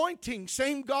anointing.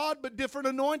 Same God, but different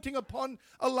anointing upon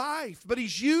a life. But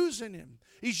he's using him.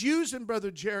 He's using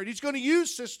Brother Jared. He's going to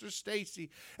use Sister Stacy.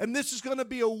 And this is going to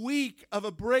be a week of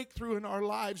a breakthrough in our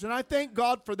lives. And I thank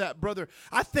God for that, brother.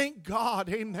 I thank God.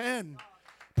 Amen.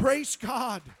 Praise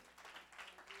God.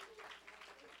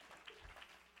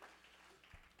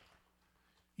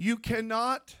 You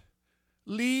cannot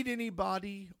lead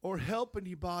anybody or help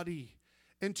anybody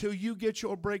until you get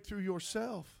your breakthrough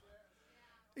yourself.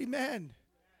 Amen.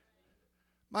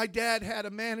 My dad had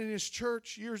a man in his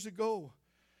church years ago,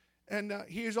 and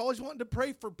he was always wanting to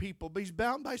pray for people, but he's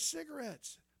bound by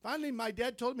cigarettes. Finally, my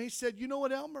dad told me, he said, you know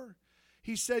what, Elmer?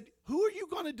 He said, who are you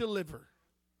going to deliver?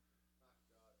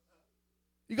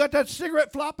 You got that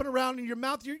cigarette flopping around in your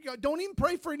mouth. Don't even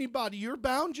pray for anybody. You're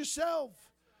bound yourself.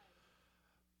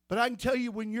 But I can tell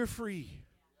you, when you're free,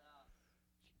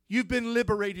 you've been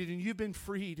liberated and you've been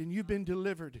freed and you've been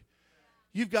delivered.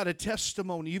 You've got a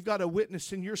testimony. You've got a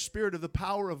witness in your spirit of the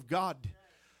power of God,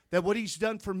 that what he's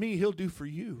done for me, he'll do for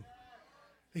you.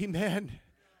 Amen.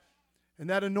 And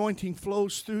that anointing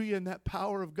flows through you, and that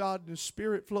power of God and the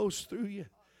Spirit flows through you.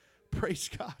 Praise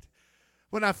God.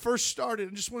 When I first started,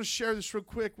 I just want to share this real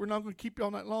quick. We're not going to keep you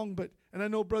all night long, and I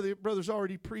know brother's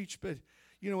already preached, but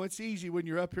it's easy when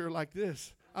you're up here like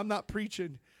this. I'm not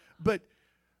preaching, but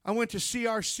I went to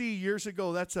CRC years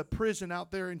ago. That's a prison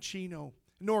out there in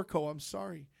Norco, I'm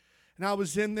sorry. And I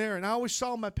was in there, and I always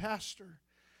saw my pastor.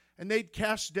 And they'd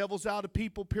cast devils out of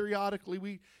people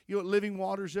periodically. At Living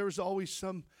Waters, there was always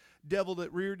some devil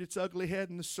that reared its ugly head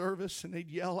in the service, and they'd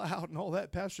yell out and all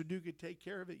that. Pastor Duke would take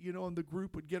care of it, and the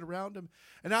group would get around him.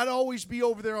 And I'd always be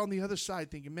over there on the other side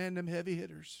thinking, man, them heavy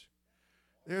hitters.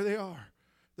 There they are.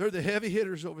 They're the heavy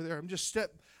hitters over there. I'm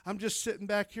just sitting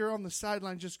back here on the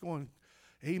sideline just going,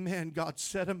 amen, God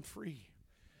set them free.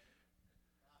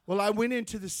 Well, I went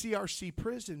into the CRC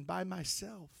prison by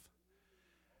myself.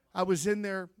 I was in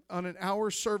there on an hour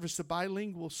service, a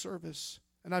bilingual service.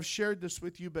 And I've shared this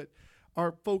with you, but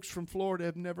our folks from Florida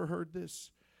have never heard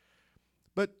this.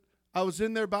 But I was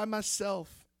in there by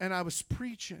myself, and I was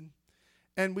preaching.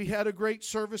 And we had a great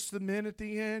service, the men at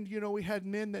the end. You know, we had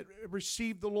men that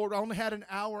received the Lord. I only had an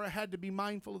hour. I had to be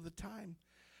mindful of the time.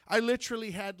 I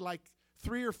literally had like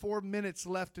 3 or 4 minutes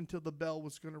left until the bell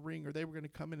was going to ring, or they were going to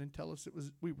come in and tell us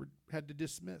had to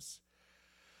dismiss.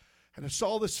 And I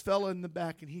saw this fella in the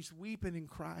back, and he's weeping and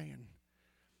crying.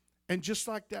 And just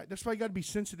like that, that's why you got to be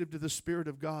sensitive to the Spirit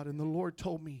of God. And the Lord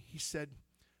told me, he said,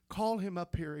 call him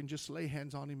up here and just lay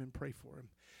hands on him and pray for him.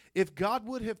 If God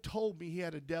would have told me he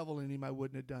had a devil in him, I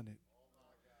wouldn't have done it.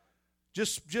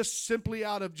 Just simply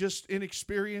out of just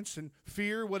inexperience and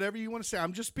fear, whatever you want to say.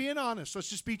 I'm just being honest. Let's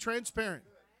just be transparent.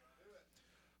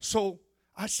 So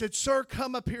I said, sir,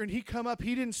 come up here. And he come up.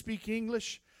 He didn't speak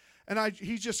English. And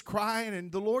he's just crying.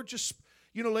 And the Lord just,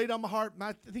 laid on my heart.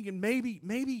 I'm thinking maybe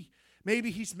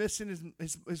he's missing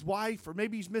his wife, or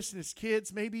maybe he's missing his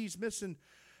kids. Maybe he's missing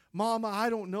mama. I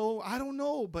don't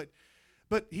know. But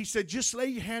he said, just lay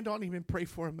your hand on him and pray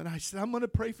for him. And I said, I'm going to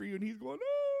pray for you. And he's going, ah.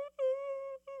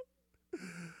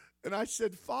 And I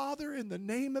said, Father, in the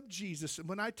name of Jesus. And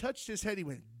when I touched his head, he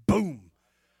went, boom.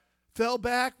 Fell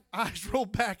back, eyes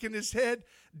rolled back in his head.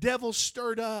 Devil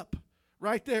stirred up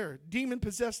right there. Demon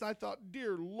possessed. And I thought,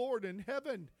 dear Lord in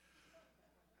heaven,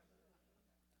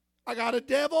 I got a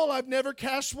devil. I've never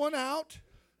cast one out.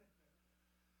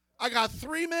 I got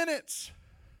 3 minutes.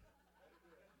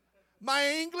 My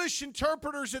English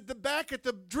interpreter's at the back at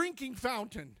the drinking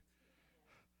fountain.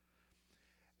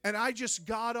 And I just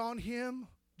got on him,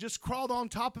 just crawled on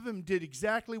top of him, did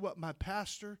exactly what my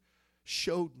pastor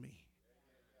showed me.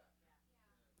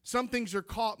 Some things are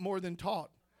caught more than taught.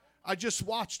 I just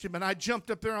watched him, and I jumped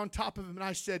up there on top of him, and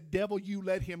I said, devil, you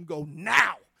let him go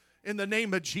now in the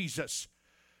name of Jesus.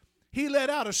 He let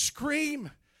out a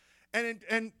scream,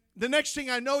 and the next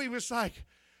thing I know,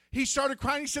 he started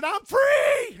crying. He said, I'm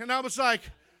free. And I was like,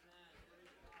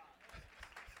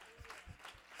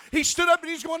 he stood up and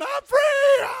he's going, I'm free.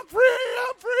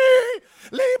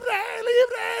 Libre.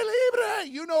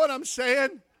 You know what I'm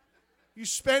saying? You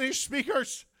Spanish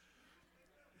speakers.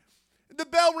 The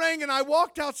bell rang and I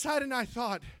walked outside and I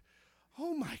thought,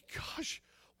 oh my gosh,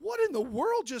 what in the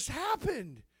world just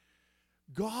happened?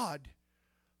 God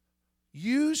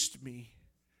used me.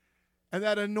 And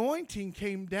that anointing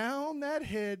came down that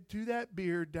head, to that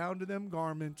beard, down to them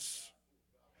garments.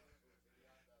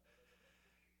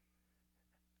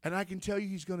 And I can tell you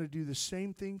he's going to do the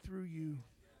same thing through you.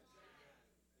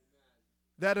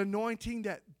 That anointing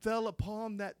that fell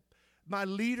upon my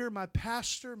leader, my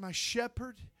pastor, my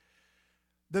shepherd,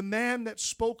 the man that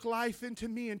spoke life into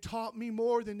me and taught me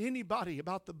more than anybody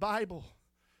about the Bible.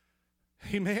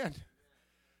 Amen.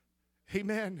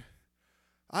 Amen.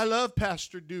 I love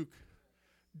Pastor Duke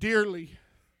dearly.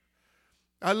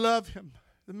 I love him.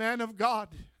 The man of God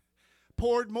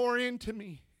poured more into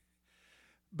me.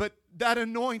 But that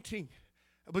anointing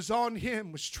that was on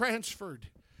him was transferred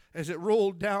as it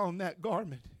rolled down that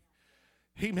garment.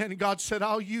 Amen. And God said,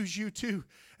 I'll use you too.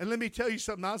 And let me tell you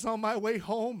something. I was on my way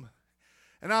home,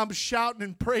 and I'm shouting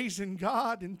and praising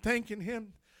God and thanking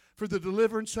him for the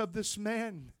deliverance of this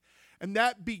man. And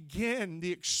that began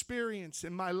the experience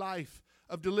in my life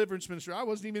of deliverance ministry. I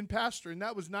wasn't even pastor, and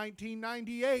that was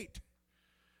 1998.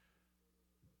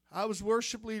 I was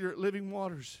worship leader at Living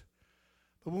Waters.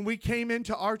 But when we came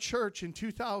into our church in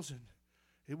 2000,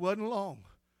 it wasn't long.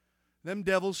 Them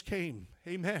devils came.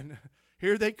 Amen.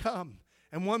 Here they come.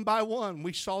 And one by one,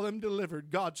 we saw them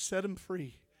delivered. God set them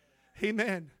free.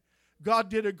 Amen. God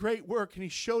did a great work, and he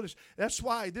showed us. That's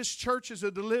why this church is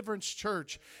a deliverance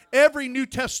church. Every New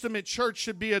Testament church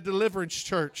should be a deliverance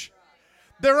church.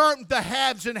 There aren't the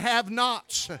haves and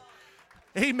have-nots.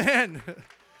 Amen.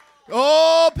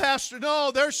 Oh, Pastor,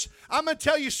 no, I'm going to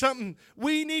tell you something.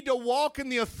 We need to walk in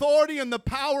the authority and the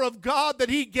power of God that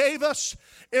he gave us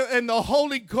in the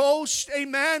Holy Ghost.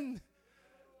 Amen.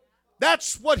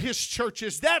 That's what his church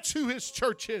is. That's who his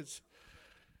church is.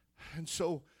 And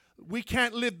so we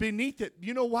can't live beneath it.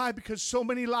 You know why? Because so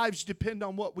many lives depend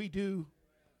on what we do.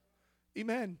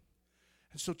 Amen.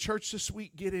 And so church this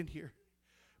week, get in here.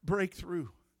 Break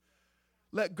through.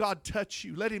 Let God touch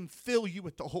you. Let him fill you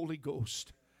with the Holy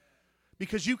Ghost.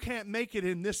 Because you can't make it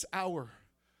in this hour.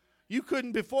 You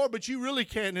couldn't before, but you really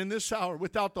can in this hour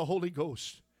without the Holy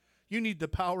Ghost. You need the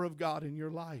power of God in your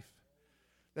life.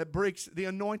 that breaks, the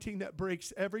anointing that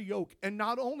breaks every yoke. And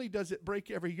not only does it break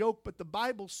every yoke, but the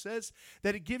Bible says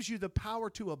that it gives you the power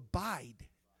to abide.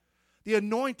 The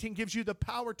anointing gives you the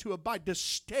power to abide, to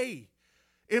stay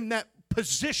in that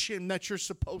position that you're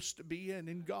supposed to be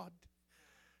in God.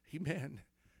 Amen.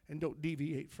 And don't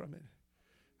deviate from it.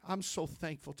 I'm so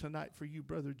thankful tonight for you,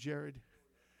 Brother Jared.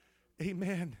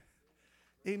 Amen.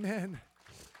 Amen.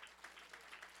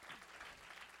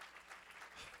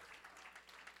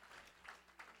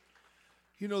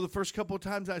 You know, the first couple of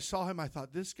times I saw him, I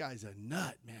thought, this guy's a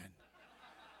nut, man.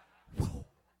 Whoa.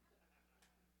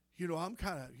 You know, I'm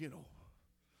kind of,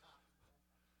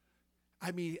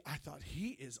 I mean, I thought he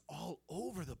is all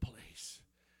over the place.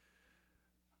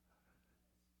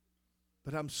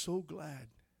 But I'm so glad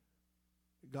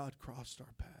God crossed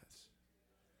our paths.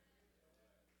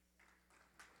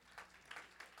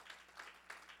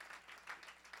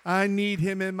 I need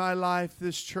him in my life.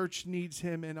 This church needs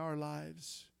him in our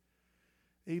lives.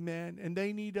 Amen. And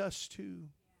they need us too.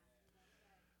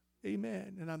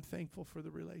 Amen. And I'm thankful for the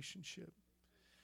relationship.